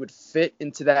how he would fit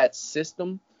into that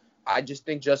system. I just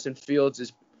think Justin Fields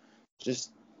is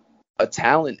just a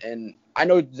talent. And I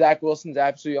know Zach Wilson's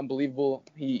absolutely unbelievable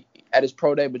at his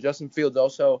pro day, but Justin Fields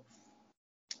also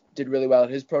did really well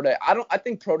at his pro day. I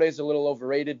think pro day is a little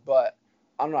overrated, but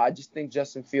I don't know. I just think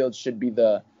Justin Fields should be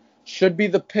the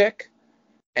pick.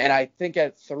 And I think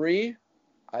at 3,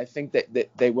 I think that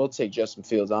they will take Justin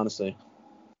Fields, honestly.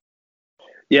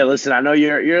 Yeah, listen, I know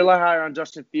you're a lot higher on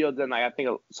Justin Fields than I think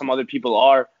some other people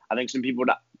are. I think some people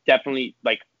definitely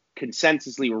like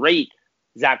consensusly rate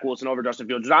Zach Wilson over Justin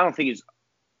Fields. I don't think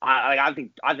I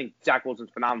think Zach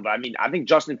Wilson's phenomenal. But I mean, I think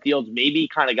Justin Fields maybe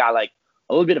kind of got like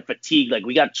a little bit of fatigue. Like,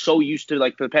 we got so used to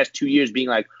like for the past 2 years being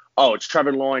like, oh, it's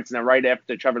Trevor Lawrence, and then right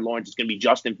after Trevor Lawrence it's going to be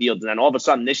Justin Fields, and then all of a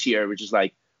sudden this year it was just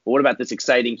like, well, what about this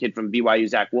exciting kid from BYU,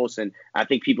 Zach Wilson? I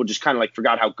think people just kind of like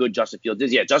forgot how good Justin Fields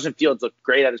is. Yeah, Justin Fields looked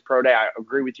great at his pro day. I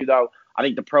agree with you, though. I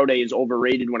think the pro day is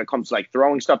overrated when it comes to like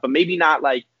throwing stuff, but maybe not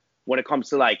like when it comes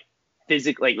to like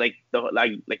physically, like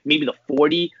maybe the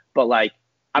 40. But like,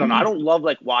 I don't know. I don't love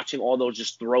like watching all those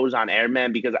just throws on air,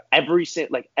 man, because every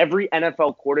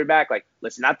NFL quarterback, like,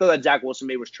 listen, not that Zach Wilson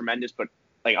made was tremendous, but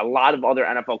like a lot of other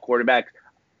NFL quarterbacks,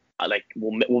 like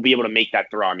will be able to make that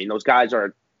throw. I mean, those guys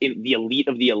are in the elite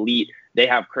of the elite. They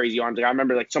have crazy arms. Like, I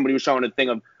remember like somebody was showing a thing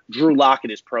of Drew Lock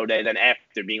at his pro day, then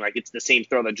after being like, it's the same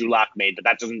throw that Drew Lock made, but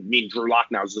that doesn't mean Drew Lock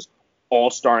now is this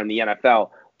all-star in the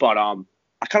NFL. But I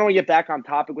kind of want to get back on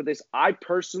topic with this. I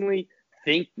personally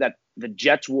think that the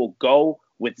Jets will go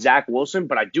with Zach Wilson,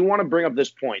 but I do want to bring up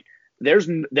this point. There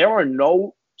are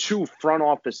no 2 front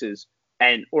offices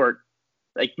or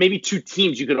like maybe 2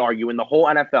 teams you could argue in the whole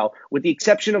NFL, with the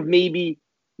exception of maybe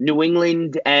New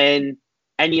England and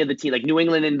any of the team, like New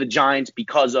England and the Giants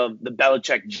because of the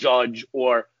Belichick Judge,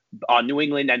 or New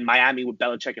England and Miami with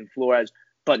Belichick and Flores.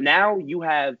 But now you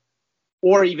have,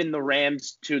 or even the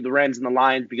Rams and the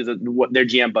Lions because of what their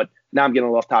GM. But now I'm getting a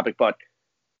little off topic. But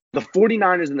the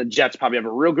 49ers and the Jets probably have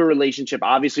a real good relationship,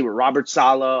 obviously, with Robert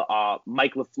Saleh,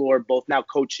 Mike LaFleur, both now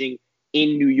coaching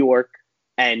in New York.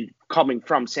 and coming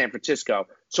from San Francisco.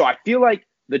 So I feel like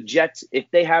the Jets, if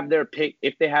they have their pick,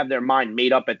 if they have their mind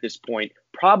made up at this point,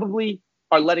 probably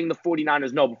are letting the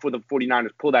 49ers know before the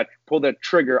 49ers pull the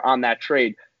trigger on that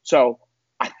trade. So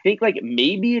I think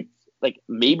maybe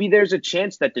there's a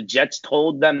chance that the Jets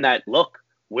told them that, look,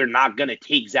 we're not going to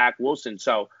take Zach Wilson.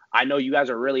 So I know you guys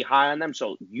are really high on them,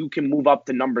 so you can move up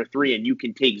to number 3 and you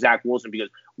can take Zach Wilson because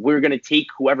we're going to take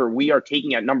whoever we are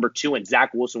taking at number 2, and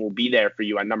Zach Wilson will be there for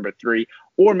you at number 3.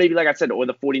 Or maybe, like I said, or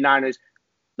the 49ers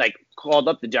called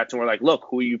up the Jets and were like, look,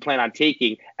 who you plan on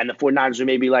taking? And the 49ers are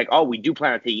maybe like, oh, we do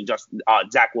plan on taking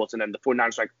Zach Wilson. And the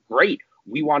 49ers are like, great,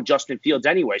 we want Justin Fields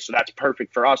anyway, so that's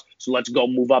perfect for us. So let's go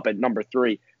move up at number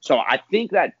 3. So I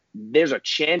think that there's a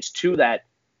chance, too, that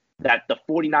the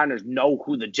 49ers know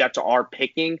who the Jets are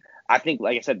picking. I think,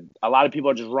 like I said, a lot of people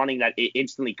are just running that it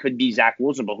instantly could be Zach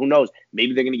Wilson, but who knows?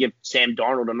 Maybe they're going to give Sam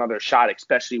Darnold another shot,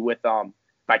 especially with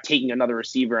by taking another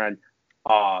receiver and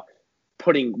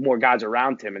putting more guys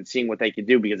around him and seeing what they can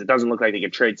do, because it doesn't look like they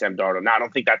can trade Sam Darnold. Now, I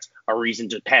don't think that's a reason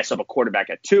to pass up a quarterback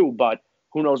at 2, but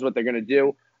who knows what they're going to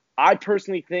do. I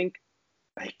personally think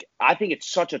it's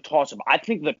such a toss-up. I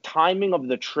think the timing of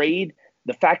the trade,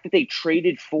 the fact that they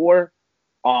traded for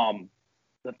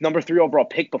the number 3 overall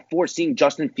pick before seeing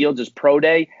Justin Fields' pro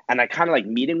day, and I kind of like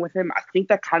meeting with him, I think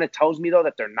that kind of tells me, though,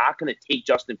 that they're not going to take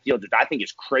Justin Fields, which I think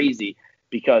is crazy,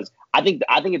 because I think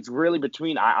it's really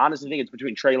I honestly think it's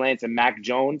between Trey Lance and Mac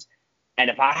Jones. And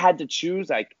if I had to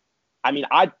choose, I think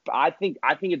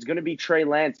it's going to be Trey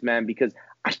Lance, man, because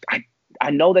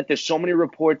I know that there's so many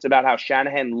reports about how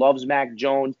Shanahan loves Mac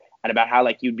Jones and about how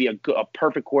he'd be a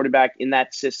perfect quarterback in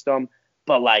that system.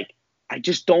 But I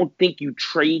just don't think you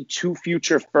trade 2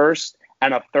 future firsts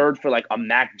and a third for a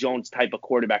Mac Jones type of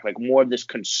quarterback, more of this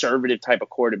conservative type of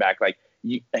quarterback.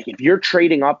 If you're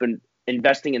trading up and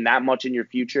investing in that much in your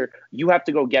future, you have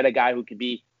to go get a guy who could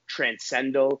be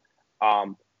transcendental,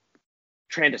 whatever,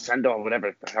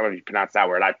 however you pronounce that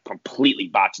word. I completely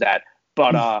botched that.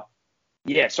 But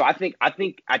yeah, so I think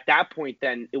at that point,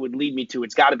 then it would lead me to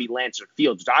it's got to be Lance or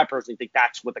Fields. I personally think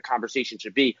that's what the conversation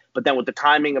should be. But then with the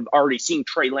timing of already seeing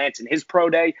Trey Lance in his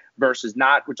pro day versus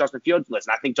not with Justin Fields,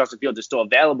 listen, I think Justin Fields is still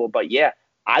available. But yeah,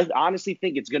 I honestly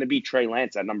think it's going to be Trey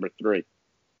Lance at number 3.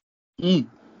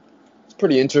 It's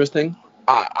pretty interesting.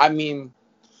 I mean,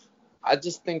 I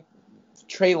just think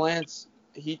Trey Lance,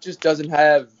 he just doesn't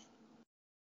have.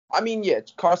 I mean, yeah,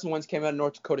 Carson Wentz came out of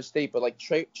North Dakota State, but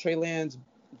Trey Lance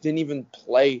didn't even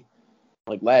play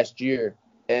last year,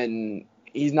 and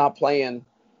he's not playing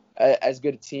as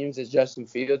good at teams as Justin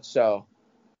Fields. So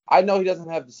I know he doesn't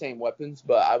have the same weapons,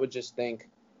 but I would just think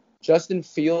Justin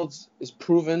Fields is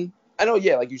proven. I know,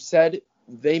 yeah, like you said,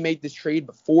 they made this trade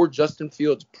before Justin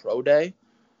Fields' pro day,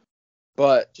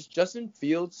 but just Justin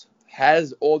Fields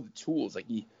has all the tools.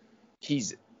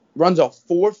 He's runs a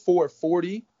 4.4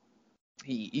 40.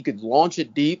 He could launch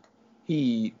it deep.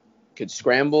 He could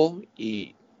scramble.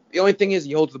 The only thing is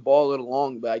he holds the ball a little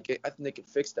long, but I think they could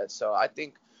fix that. So I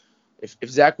think if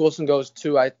Zach Wilson goes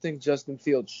 2, I think Justin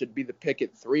Fields should be the pick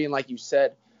at 3. And like you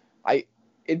said,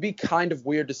 it'd be kind of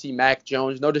weird to see Mac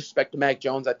Jones. No disrespect to Mac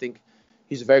Jones. I think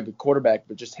he's a very good quarterback,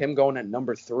 but just him going at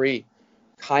number 3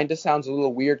 kind of sounds a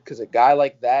little weird because a guy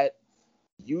like that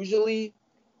usually,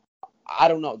 I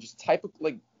don't know, just type of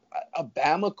a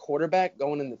Bama quarterback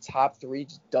going in the top 3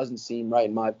 just doesn't seem right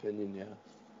in my opinion. Yeah.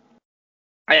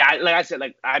 Like I said,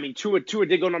 Tua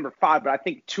did go number 5, but I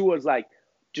think Tua's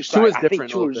just Tua's I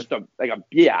different. think Tua's just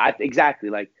exactly.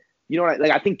 I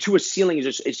think Tua's ceiling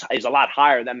is a lot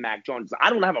higher than Mac Jones. I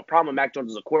don't have a problem with Mac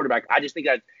Jones as a quarterback. I just think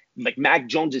that Mac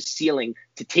Jones' ceiling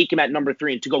to take him at number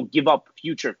 3 and to go give up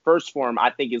future first for him,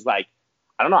 I think is I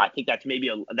don't know. I think that's maybe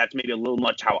a little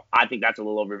much. How I think that's a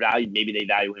little overvalued. Maybe they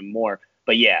value him more.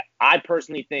 But yeah, I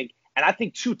personally think, and I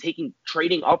think too,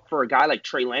 trading up for a guy like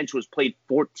Trey Lance, who has played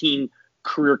 14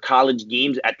 career college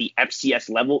games at the FCS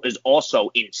level, is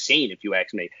also insane, if you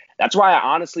ask me. That's why I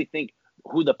honestly think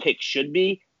who the pick should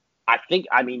be. At the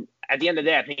end of the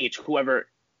day, I think it's whoever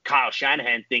Kyle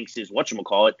Shanahan thinks is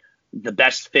the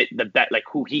best fit,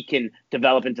 who he can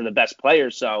develop into the best player.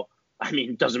 So,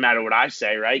 it doesn't matter what I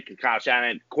say, right? Because Kyle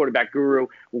Shanahan, quarterback guru,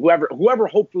 whoever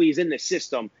hopefully is in the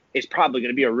system is probably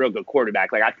going to be a real good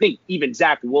quarterback. I think even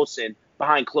Zach Wilson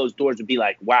behind closed doors would be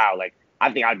wow,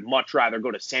 I think I'd much rather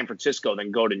go to San Francisco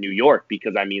than go to New York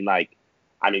because if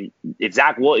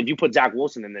you put Zach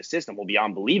Wilson in this system, will be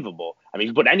unbelievable. If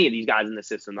you put any of these guys in the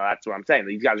system, though, that's what I'm saying.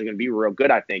 These guys are going to be real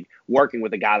good, I think, working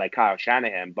with a guy like Kyle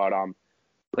Shanahan. But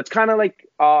let's kind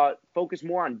of focus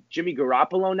more on Jimmy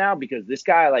Garoppolo now because this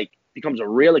guy becomes a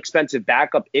real expensive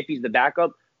backup if he's the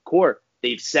backup. Core,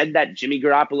 They've said that Jimmy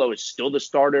Garoppolo is still the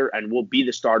starter and will be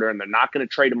the starter, and they're not going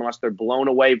to trade him unless they're blown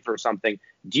away for something.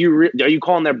 Are you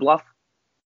calling their bluff?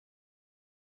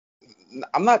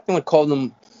 I'm not going to call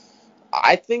them.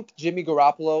 I think Jimmy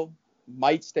Garoppolo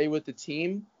might stay with the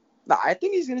team. No, I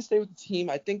think he's going to stay with the team.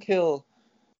 I think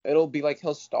it'll be like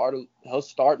he'll start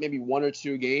maybe 1 or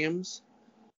 2 games.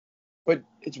 But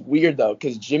it's weird though,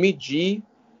 because Jimmy G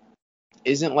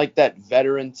isn't like that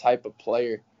veteran type of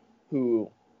player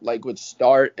who like would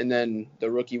start and then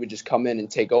the rookie would just come in and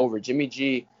take over. Jimmy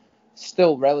G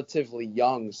still relatively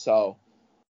young, so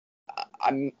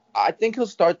I think he'll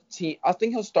start the team. I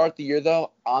think he'll start the year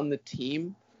though on the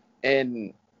team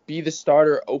and be the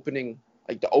starter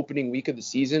the opening week of the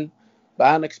season. But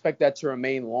I don't expect that to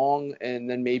remain long, and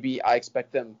then maybe I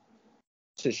expect them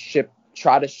to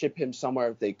try to ship him somewhere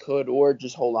if they could, or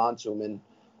just hold on to him and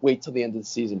wait till the end of the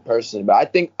season personally. But I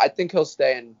think he'll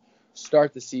stay and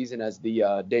start the season as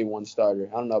the day one starter.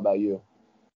 I don't know about you.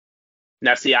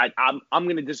 Now, see, I'm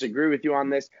going to disagree with you on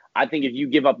this. I think if you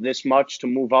give up this much to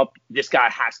move up, this guy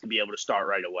has to be able to start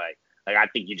right away. Like, I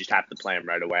think you just have to play him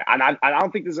right away. And I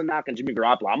don't think there's a knock on Jimmy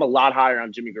Garoppolo. I'm a lot higher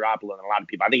on Jimmy Garoppolo than a lot of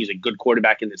people. I think he's a good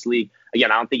quarterback in this league.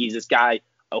 Again, I don't think he's this guy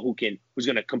who's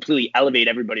going to completely elevate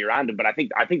everybody around him. But I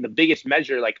think the biggest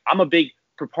measure, like, I'm a big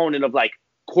proponent of like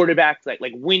quarterbacks, like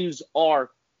wins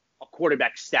are a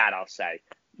quarterback stat, I'll say.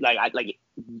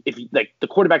 If the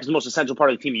quarterback is the most essential part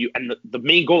of the team, and the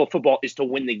main goal of football is to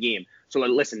win the game. So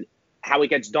like, listen, how it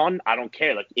gets done, I don't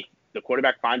care. Like, if the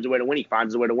quarterback finds a way to win, he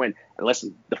finds a way to win. And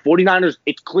listen, the 49ers,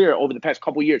 it's clear over the past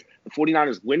couple of years, the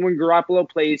 49ers win when Garoppolo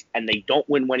plays and they don't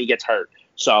win when he gets hurt.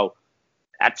 So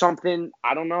that's something,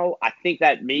 I don't know. I think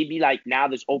that maybe like now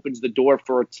this opens the door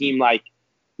for a team like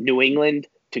New England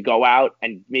to go out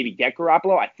and maybe get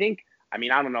Garoppolo. I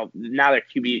don't know. Now their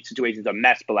QB situation's a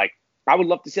mess, but like, I would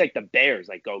love to see like the Bears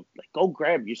go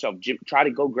grab yourself. Try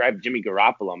to go grab Jimmy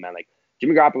Garoppolo, man. Like,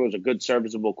 Jimmy Garoppolo is a good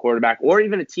serviceable quarterback, or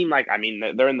even a team like,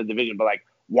 they're in the division, but like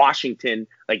Washington,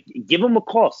 like give them a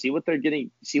call, see what they're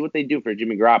getting, see what they do for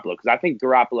Jimmy Garoppolo, because I think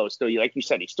Garoppolo is still, like you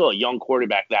said, he's still a young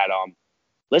quarterback. That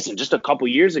listen, just a couple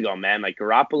years ago, man, like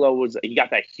Garoppolo he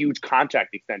got that huge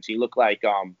contract extension. He looked like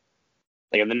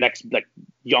the next like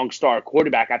young star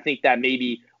quarterback. I think that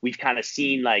maybe we've kind of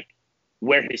seen like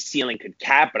where his ceiling could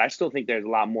cap, but I still think there's a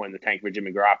lot more in the tank for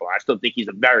Jimmy Garoppolo. I still think he's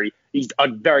a very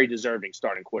deserving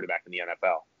starting quarterback in the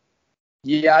NFL.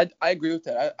 Yeah, I agree with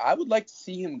that. I would like to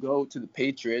see him go to the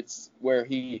Patriots, where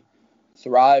he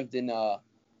thrived in a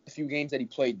few games that he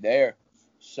played there.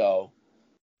 So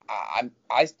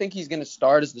I think he's going to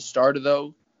start as the starter,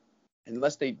 though,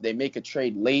 unless they make a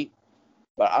trade late.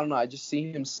 But I don't know. I just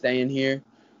see him staying here.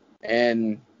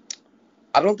 And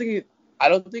I don't think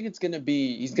it's going to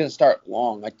be – he's going to start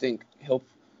long. I think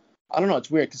I don't know. It's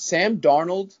weird because Sam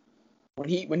Darnold,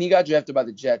 when he got drafted by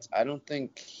the Jets, I don't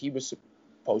think he was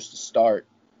supposed to start.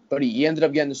 But he ended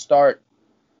up getting the start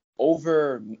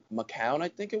over McCown, I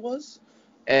think it was.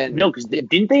 And no, because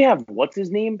didn't they have – what's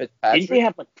his name? Patrick? Didn't they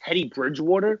have like Teddy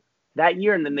Bridgewater that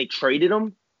year, and then they traded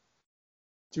him?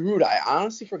 Dude, I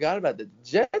honestly forgot about that. The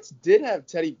Jets did have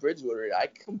Teddy Bridgewater. I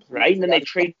completely right, and then they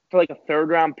traded for like a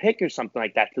third-round pick or something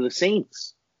like that to the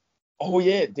Saints. Oh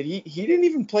yeah, did he? He didn't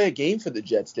even play a game for the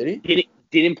Jets, did he?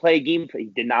 Didn't play a game. He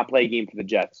did not play a game for the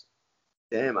Jets.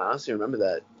 Damn, I honestly remember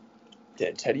that.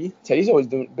 Yeah, Teddy's always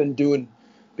been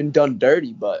done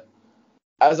dirty. But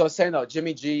as I was saying though,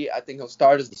 Jimmy G, I think he'll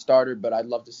start as the starter, but I'd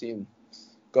love to see him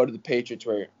go to the Patriots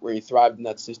where he thrived in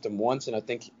that system once. And I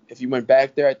think if he went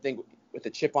back there, I think with a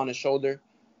chip on his shoulder,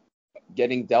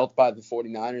 getting dealt by the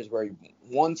 49ers, where he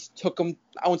once took him,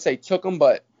 I wouldn't say took him,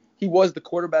 but he was the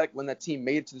quarterback when that team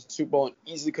made it to the Super Bowl and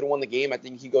easily could have won the game. I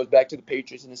think he goes back to the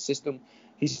Patriots in a system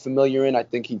he's familiar in. I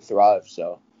think he'd thrive.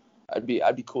 So I'd be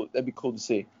cool. That'd be cool to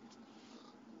see.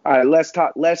 All right,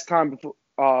 last time before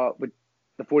with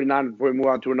the 49ers before we move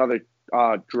on to another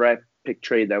draft pick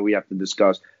trade that we have to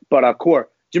discuss. But Core,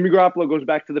 Jimmy Garoppolo goes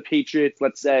back to the Patriots,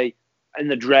 let's say in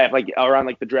the draft, like around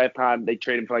like the draft time, they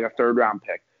trade him for like a third-round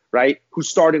pick, right? Who's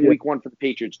starting week 1 for the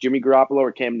Patriots, Jimmy Garoppolo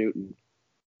or Cam Newton?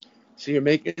 So you're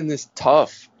making this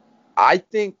tough. I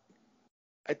think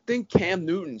Cam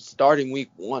Newton's starting week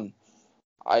 1.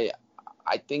 I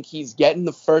think he's getting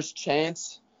the first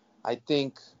chance. I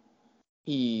think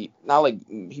he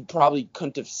probably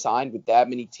couldn't have signed with that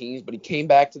many teams, but he came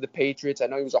back to the Patriots. I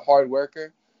know he was a hard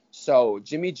worker. So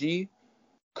Jimmy G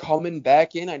coming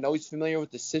back in, I know he's familiar with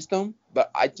the system,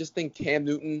 but I just think Cam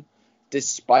Newton,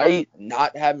 despite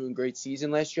not having a great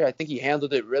season last year, I think he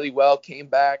handled it really well, came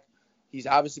back. He's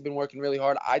obviously been working really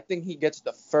hard. I think he gets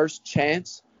the first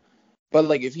chance. But,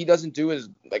 like, if he doesn't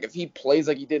if he plays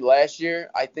like he did last year,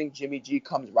 I think Jimmy G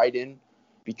comes right in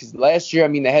because last year, I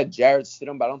mean, they had Jared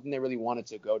Stidham, but I don't think they really wanted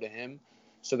to go to him.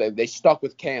 So they stuck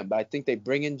with Cam. But I think they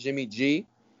bring in Jimmy G,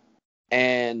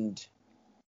 and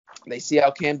they see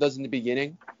how Cam does in the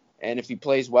beginning. And if he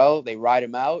plays well, they ride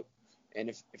him out. And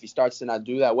if he starts to not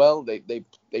do that well,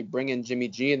 they bring in Jimmy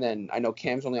G. And then I know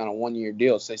Cam's only on a 1-year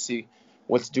deal, so they see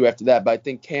what to do after that. But I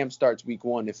think Cam starts week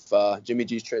 1 if Jimmy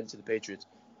G's traded to the Patriots.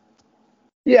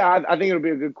 Yeah, I think it'll be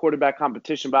a good quarterback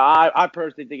competition. But I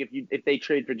personally think if they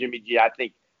trade for Jimmy G, I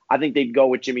think they'd go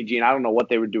with Jimmy G. And I don't know what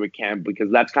they would do with Cam,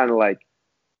 because that's kind of like,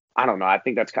 I don't know. I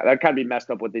think that kind of be messed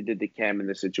up what they did to Cam in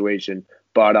this situation.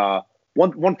 But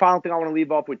one final thing I want to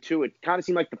leave off with too. It kind of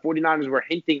seemed like the 49ers were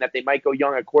hinting that they might go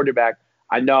young at quarterback.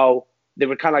 I know there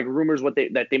were kind of like rumors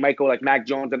that they might go like Mac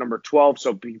Jones at number 12.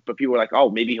 But people were like, oh,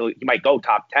 maybe he might go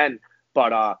top 10.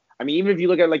 But I mean, even if you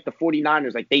look at like the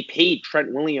 49ers, like they paid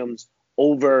Trent Williams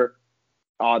over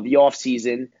the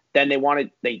offseason. Then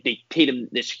they paid him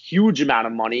this huge amount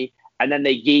of money, and then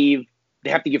they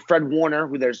have to give Fred Warner,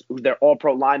 who's their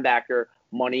all-pro linebacker,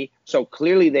 money. So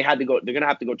clearly they're gonna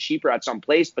have to go cheaper at some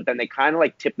place, but then they kind of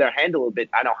like tip their hand a little bit.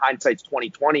 I know hindsight's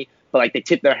 2020, but like they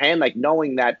tip their hand like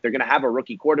knowing that they're gonna have a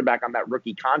rookie quarterback on that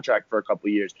rookie contract for a couple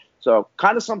of years. So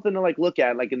kind of something to like look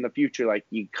at like in the future. Like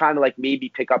you kind of like maybe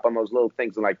pick up on those little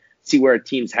things and like see where a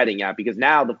team's heading at, because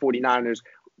now the 49ers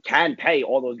can pay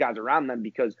all those guys around them,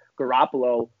 because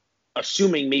Garoppolo,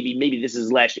 assuming maybe this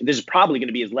is probably going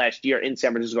to be his last year in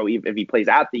San Francisco. If he plays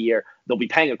out the year, they'll be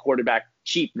paying a quarterback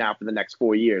cheap now for the next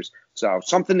 4 years. So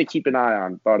something to keep an eye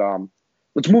on. But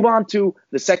let's move on to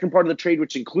the second part of the trade,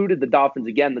 which included the Dolphins.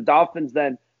 Again, the Dolphins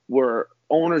then were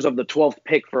owners of the 12th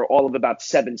pick for all of about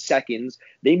 7 seconds.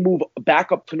 They move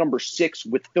back up to number 6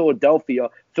 with Philadelphia.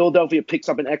 Philadelphia picks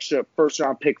up an extra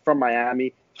first-round pick from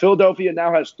Miami. Philadelphia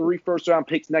now has 3 first-round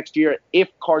picks next year if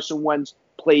Carson Wentz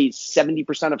plays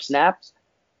 70% of snaps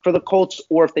for the Colts,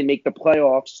 or if they make the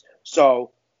playoffs.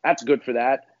 So that's good for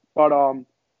that. But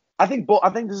I think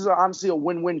this is honestly a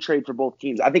win-win trade for both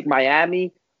teams. I think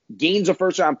Miami gains a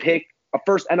first-round pick, a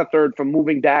first and a third, from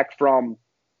moving back from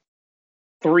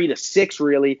 3 to 6,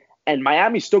 really. And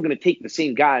Miami's still going to take the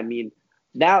same guy. I mean,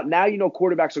 now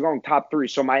quarterbacks are going top 3.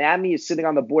 So Miami is sitting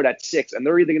on the board at 6, and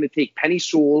they're either going to take Penny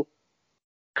Sewell,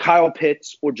 Kyle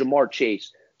Pitts, or Jamar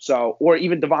Chase. So, or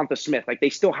even Devonta Smith. Like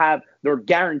they're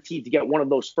guaranteed to get one of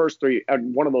those first 3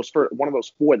 and one of those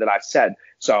 4 that I said.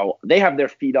 So they have their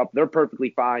feet up. They're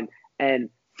perfectly fine. And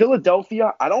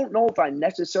Philadelphia, I don't know if I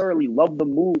necessarily love the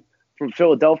move from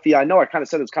Philadelphia. I know I kind of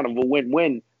said it's kind of a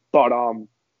win-win, but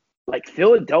like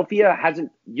Philadelphia has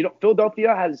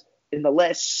in the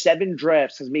last 7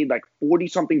 drafts has made like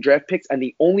 40-something draft picks, and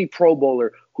the only Pro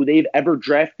Bowler who they've ever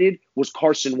drafted was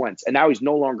Carson Wentz, and now he's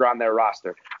no longer on their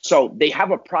roster. So they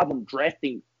have a problem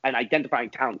drafting and identifying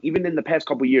talent, even in the past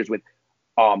couple of years with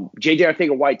J.J.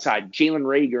 Arcega-Whiteside, Jalen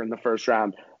Reagor in the first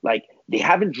round. Like they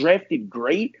haven't drafted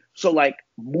great, so like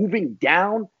moving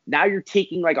down, now you're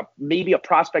taking like maybe a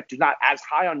prospect who's not as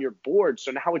high on your board.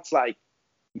 So now it's like,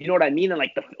 you know what I mean? And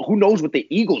like, who knows what the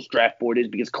Eagles draft board is,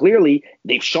 because clearly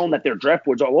they've shown that their draft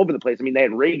board's all over the place. I mean, they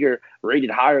had Reagor rated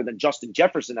higher than Justin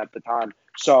Jefferson at the time.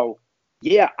 So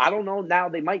yeah, I don't know. Now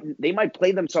they might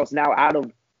play themselves now out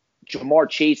of Jamar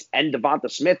Chase and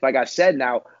Devonta Smith. Like I said,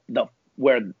 now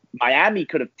where Miami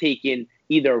could have taken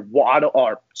either Waddle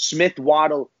or Smith,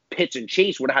 Waddle, Pitts, and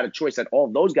Chase, would have had a choice at all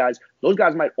of those guys. Those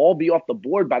guys might all be off the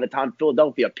board by the time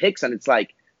Philadelphia picks, and it's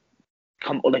like,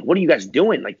 what are you guys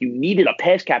doing? Like, you needed a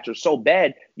pass catcher so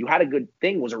bad. You had a good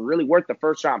thing. Was it really worth the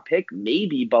first round pick?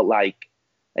 Maybe, but like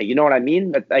you know what I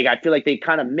mean? But like, I feel like they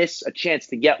kind of miss a chance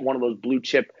to get one of those blue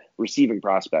chip receiving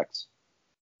prospects.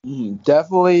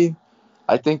 Definitely.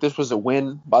 I think this was a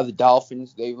win by the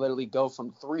Dolphins. They literally go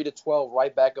from 3 to 12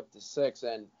 right back up to 6,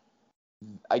 and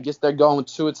I guess they're going with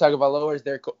Tua Tagovailoa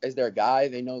as their guy.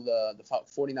 They know the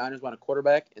 49ers want a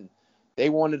quarterback, and they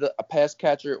wanted a pass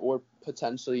catcher or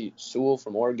potentially Sewell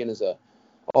from Oregon as a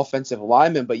offensive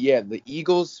lineman. But yeah, the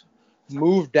Eagles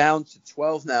moved down to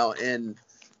 12 now, and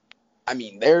I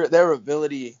mean their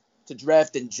ability to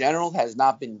draft in general has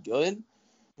not been good,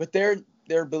 but their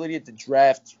ability to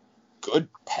draft good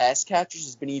pass catchers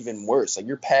has been even worse. Like,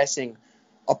 you're passing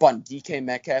up on DK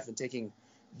Metcalf and taking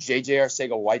J.J.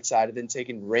 Arcega-Whiteside and then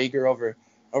taking Reagor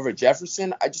over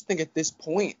Jefferson. I just think at this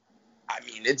point, I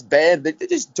mean, it's bad. They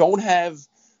just don't have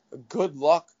good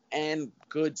luck and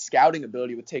good scouting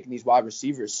ability with taking these wide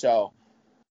receivers. So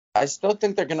I still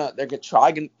think they're gonna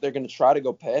try to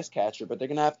go pass catcher, but they're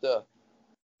gonna have to.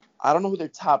 I don't know who their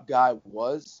top guy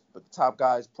was, but the top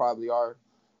guys probably are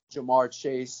Jamar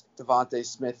Chase, Devontae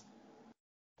Smith,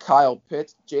 Kyle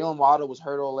Pitts. Jalen Waddle was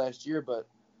hurt all last year, but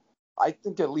I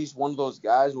think at least one of those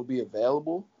guys will be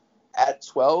available at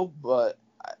 12. But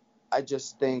I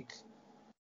just think,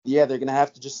 yeah, they're going to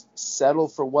have to just settle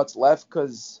for what's left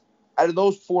because out of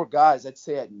those 4 guys, I'd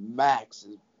say at max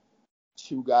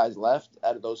 2 guys left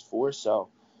out of those 4. So,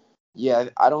 yeah,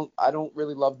 I don't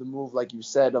really love the move, like you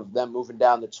said, of them moving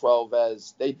down to 12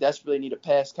 as they desperately need a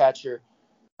pass catcher.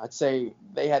 I'd say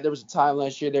there was a time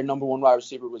last year their number 1 wide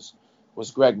receiver was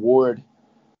Greg Ward.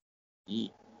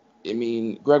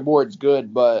 Greg Ward's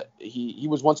good, but he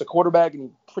was once a quarterback and he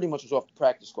pretty much was off the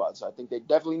practice squad. So I think they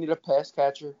definitely need a pass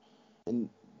catcher. And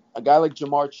a guy like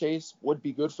Jamar Chase would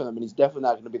be good for them, and he's definitely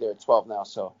not going to be there at 12 now.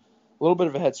 So a little bit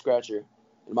of a head scratcher,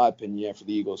 in my opinion, yeah, for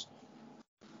the Eagles.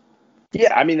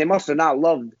 Yeah, I mean, they must have not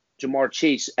loved Jamar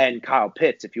Chase and Kyle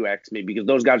Pitts, if you ask me, because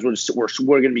those guys were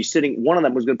going to be sitting. One of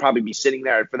them was going to probably be sitting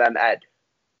there for them at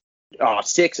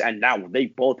 6, and now they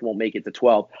both won't make it to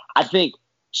 12. I think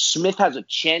Smith has a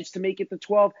chance to make it to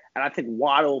 12, and I think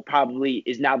Waddle probably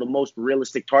is now the most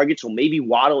realistic target. So maybe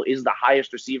Waddle is the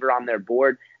highest receiver on their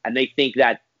board, and they think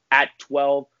that at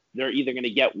 12 they're either going to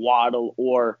get Waddle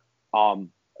or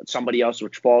somebody else,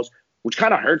 which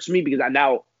kind of hurts me because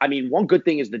one good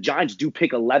thing is the Giants do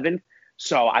pick 11th,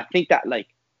 so I think that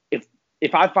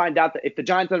if I find out that if the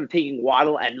Giants are taking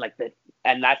Waddle and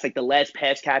that's like the last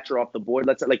pass catcher off the board,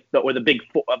 let's say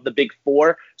the big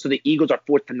 4. So the Eagles are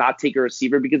forced to not take a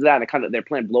receiver because of that, and their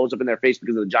plan blows up in their face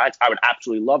because of the Giants. I would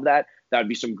absolutely love that. That would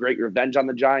be some great revenge on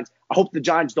the Giants. I hope the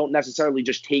Giants don't necessarily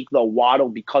just take the Waddle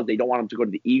because they don't want him to go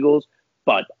to the Eagles.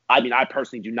 But I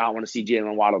personally do not want to see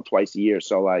Jalen Waddle twice a year.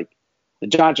 So the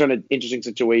Giants are in an interesting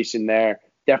situation there.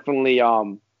 Definitely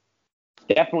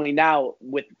now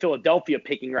with Philadelphia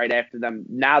picking right after them,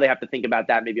 now they have to think about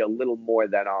that maybe a little more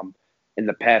than in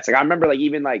the past. I remember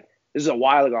this is a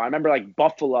while ago. I remember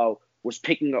Buffalo was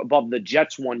picking above the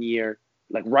Jets one year,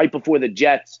 right before the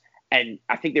Jets, and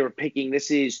I think they were picking.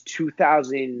 This is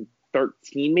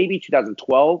 2013, maybe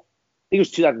 2012. I think it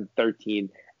was 2013,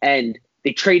 and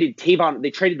they traded Tavon.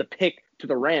 They traded the pick to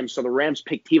the Rams, so the Rams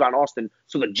picked Tavon Austin,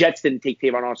 so the Jets didn't take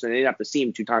Tavon Austin. They didn't have to see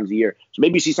him 2 times a year. So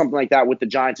maybe you see something like that with the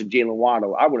Giants and Jalen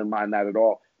Waddle. I wouldn't mind that at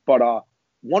all. But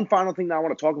one final thing that I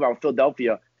want to talk about with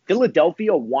Philadelphia.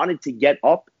 Philadelphia wanted to get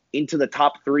up into the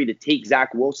top 3 to take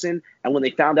Zach Wilson, and when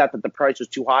they found out that the price was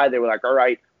too high, they were like, all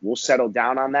right, we'll settle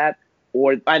down on that.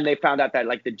 And they found out that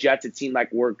the Jets, it seemed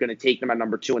like were going to take them at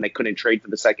number 2 and they couldn't trade for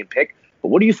the second pick. But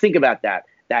what do you think about that?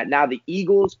 That now the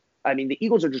Eagles are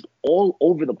just all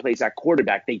over the place at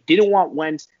quarterback. They didn't want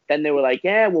Wentz. Then they were like,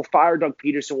 yeah, we'll fire Doug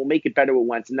Peterson. We'll make it better with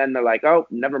Wentz. And then they're like, oh,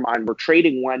 never mind. We're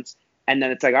trading Wentz. And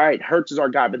then it's like, all right, Hurts is our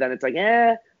guy. But then it's like,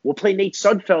 we'll play Nate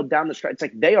Sudfeld down the stretch. It's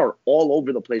like they are all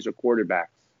over the place with quarterbacks.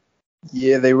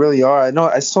 Yeah, they really are. I know.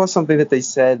 I saw something that they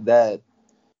said that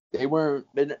they're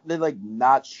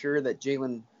not sure that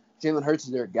Jalen Hurts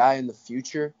is their guy in the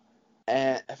future.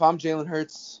 And if I'm Jalen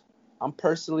Hurts, I'm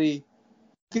personally,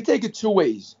 you could take it 2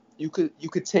 ways. You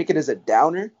could take it as a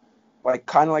downer,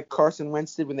 kind of like Carson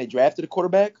Wentz did when they drafted a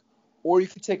quarterback, or you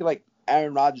could take it like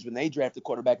Aaron Rodgers when they drafted a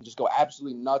quarterback and just go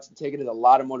absolutely nuts and take it as a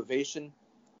lot of motivation.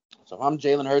 So if I'm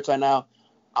Jalen Hurts right now,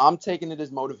 I'm taking it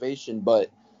as motivation. But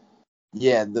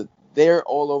yeah, they're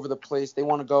all over the place. They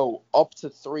want to go up to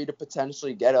 3 to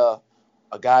potentially get a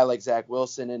guy like Zach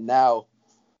Wilson, and now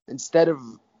instead of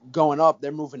going up,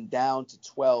 they're moving down to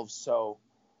 12. So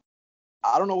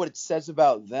I don't know what it says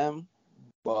about them,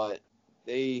 but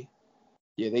they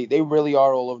really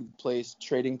are all over the place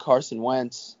trading Carson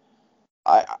Wentz.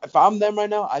 If I'm them right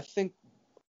now, I think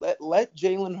let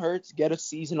Jalen Hurts get a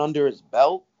season under his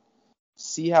belt,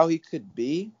 see how he could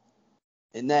be,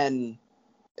 and then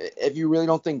if you really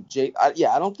don't think I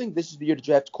don't think this is the year to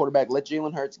draft a quarterback. Let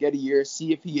Jalen Hurts get a year,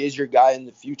 see if he is your guy in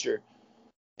the future,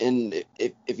 and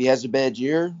if he has a bad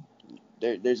year,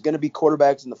 there's going to be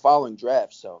quarterbacks in the following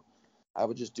draft. So I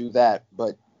would just do that,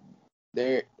 but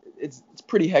it's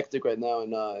pretty hectic right now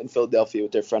in Philadelphia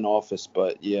with their front office,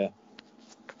 but yeah.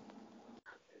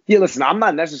 Yeah, listen, I'm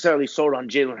not necessarily sold on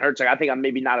Jalen Hurts. I think I'm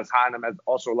maybe not as high on him as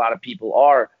also a lot of people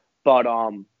are. But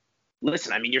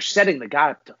listen, you're setting the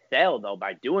guy up to fail though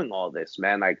by doing all this,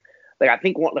 man. I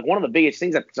think one of the biggest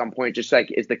things at some point just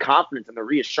is the confidence and the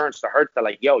reassurance to Hurts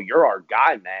that yo, you're our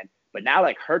guy, man. But now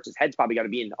Hurts' head's probably got to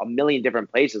be in a million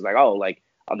different places. They want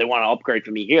to upgrade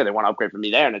for me here, they want to upgrade for me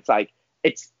there, and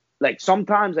it's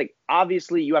sometimes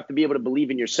obviously you have to be able to believe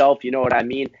in yourself, you know what I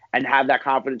mean, and have that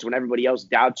confidence when everybody else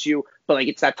doubts you. But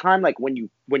it's that time when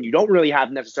you don't really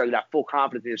have necessarily that full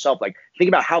confidence in yourself. Think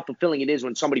about how fulfilling it is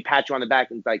when somebody pats you on the back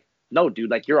and it's no,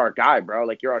 dude, you're our guy, bro.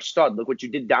 You're our stud. Look what you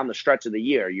did down the stretch of the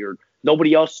year.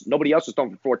 Nobody else is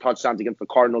throwing for 4 touchdowns against the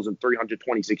Cardinals and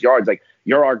 326 yards.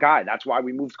 You're our guy. That's why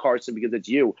we moved Carson, because it's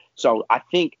you. So I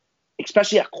think,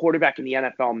 especially at quarterback in the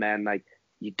NFL, man,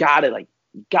 you gotta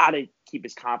keep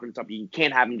his confidence up. You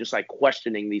can't have him just like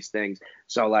questioning these things.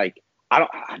 So like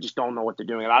I just don't know what they're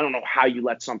doing. And I don't know how you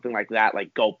let something like that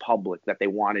like go public that they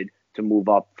wanted to move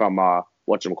up from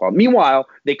whatchamacallit. Meanwhile,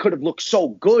 they could have looked so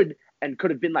good and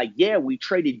could have been like, yeah, we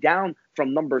traded down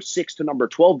from number 6 to number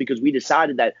 12 because we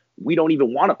decided that we don't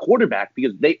even want a quarterback,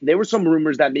 because there were some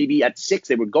rumors that maybe at 6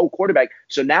 they would go quarterback.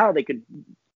 So now they could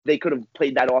have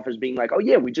played that off as being like, oh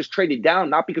yeah, we just traded down,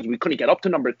 not because we couldn't get up to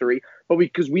number 3, but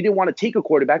because we didn't want to take a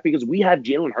quarterback because we have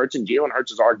Jalen Hurts and Jalen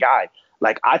Hurts is our guy.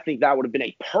 Like, I think that would have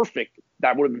been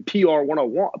that would have been PR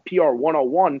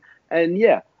 101. And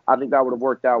yeah, I think that would have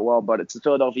worked out well, but it's the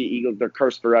Philadelphia Eagles. They're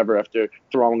cursed forever after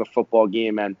throwing a football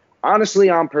game. And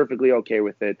honestly, I'm perfectly okay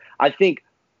with it. I think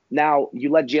now you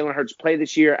let Jalen Hurts play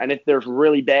this year, and if they're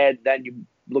really bad, then you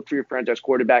look for your franchise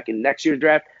quarterback in next year's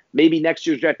draft. Maybe next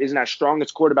year's draft isn't as strong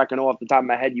as quarterback. I know off the top of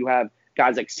my head you have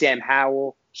guys like Sam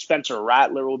Howell, Spencer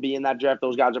Rattler will be in that draft.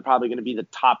 Those guys are probably going to be the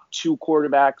top 2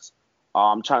 quarterbacks.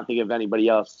 I'm trying to think of anybody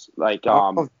else. Like, I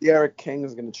don't know if De'Aaron King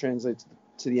is going to translate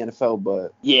to the NFL,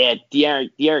 but yeah,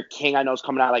 De'Aaron King I know is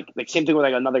coming out. Like same thing with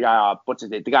like another guy. What's his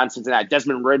name? The guy in Cincinnati,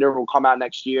 Desmond Ridder will come out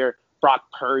next year. Brock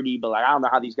Purdy, but like I don't know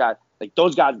how these guys, like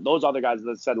those other guys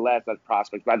that said last as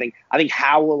prospects. But I think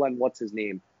Howell and what's his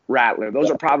name, Rattler. Those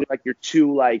are probably like your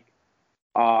 2 like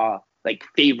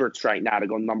favorites right now to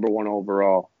go number 1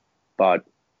 overall. But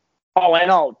the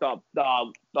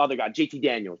other guy, JT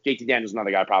Daniels. JT Daniels is another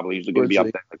guy probably who's going to be up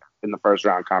there in the first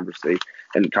round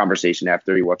conversation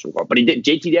after he watched him. But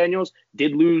JT Daniels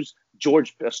did lose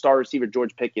star receiver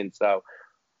George Pickens, so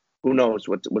who knows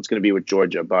what's going to be with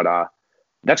Georgia. But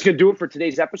that's going to do it for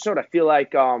today's episode. I feel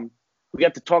like we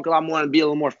got to talk a lot more and be a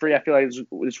little more free. I feel like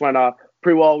this went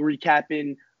pretty well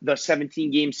recapping the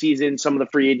 17-game season, some of the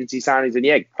free agency signings, and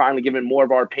yeah, finally giving more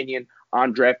of our opinion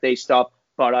on draft day stuff.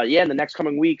 But yeah, in the next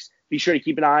coming weeks, be sure to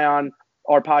keep an eye on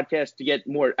our podcast to get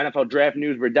more NFL draft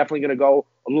news. We're definitely going to go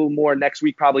a little more next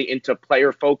week, probably into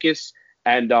player focus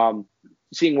and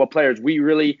seeing what players we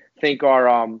really think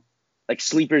are like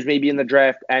sleepers maybe in the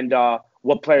draft, and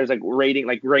what players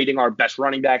rating our best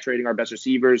running backs, rating our best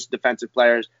receivers, defensive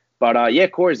players. But yeah,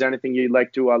 Corey, is there anything you'd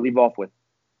like to leave off with?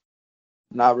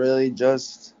 Not really.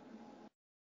 Just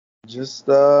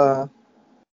stay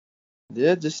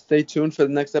tuned for the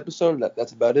next episode.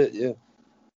 That's about it. Yeah.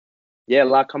 Yeah, a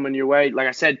lot coming your way. Like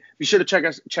I said, be sure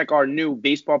to check our new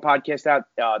baseball podcast out,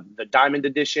 the Diamond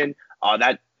Edition.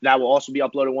 That will also be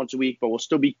uploaded once a week, but we'll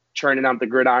still be churning out the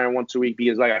Gridiron once a week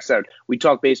because, like I said, we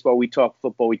talk baseball, we talk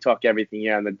football, we talk everything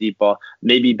here on the deep ball.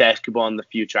 Maybe basketball in the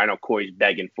future. I know Corey's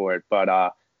begging for it,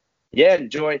 but yeah,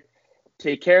 enjoy.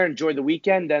 Take care, enjoy the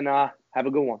weekend, and have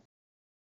a good one.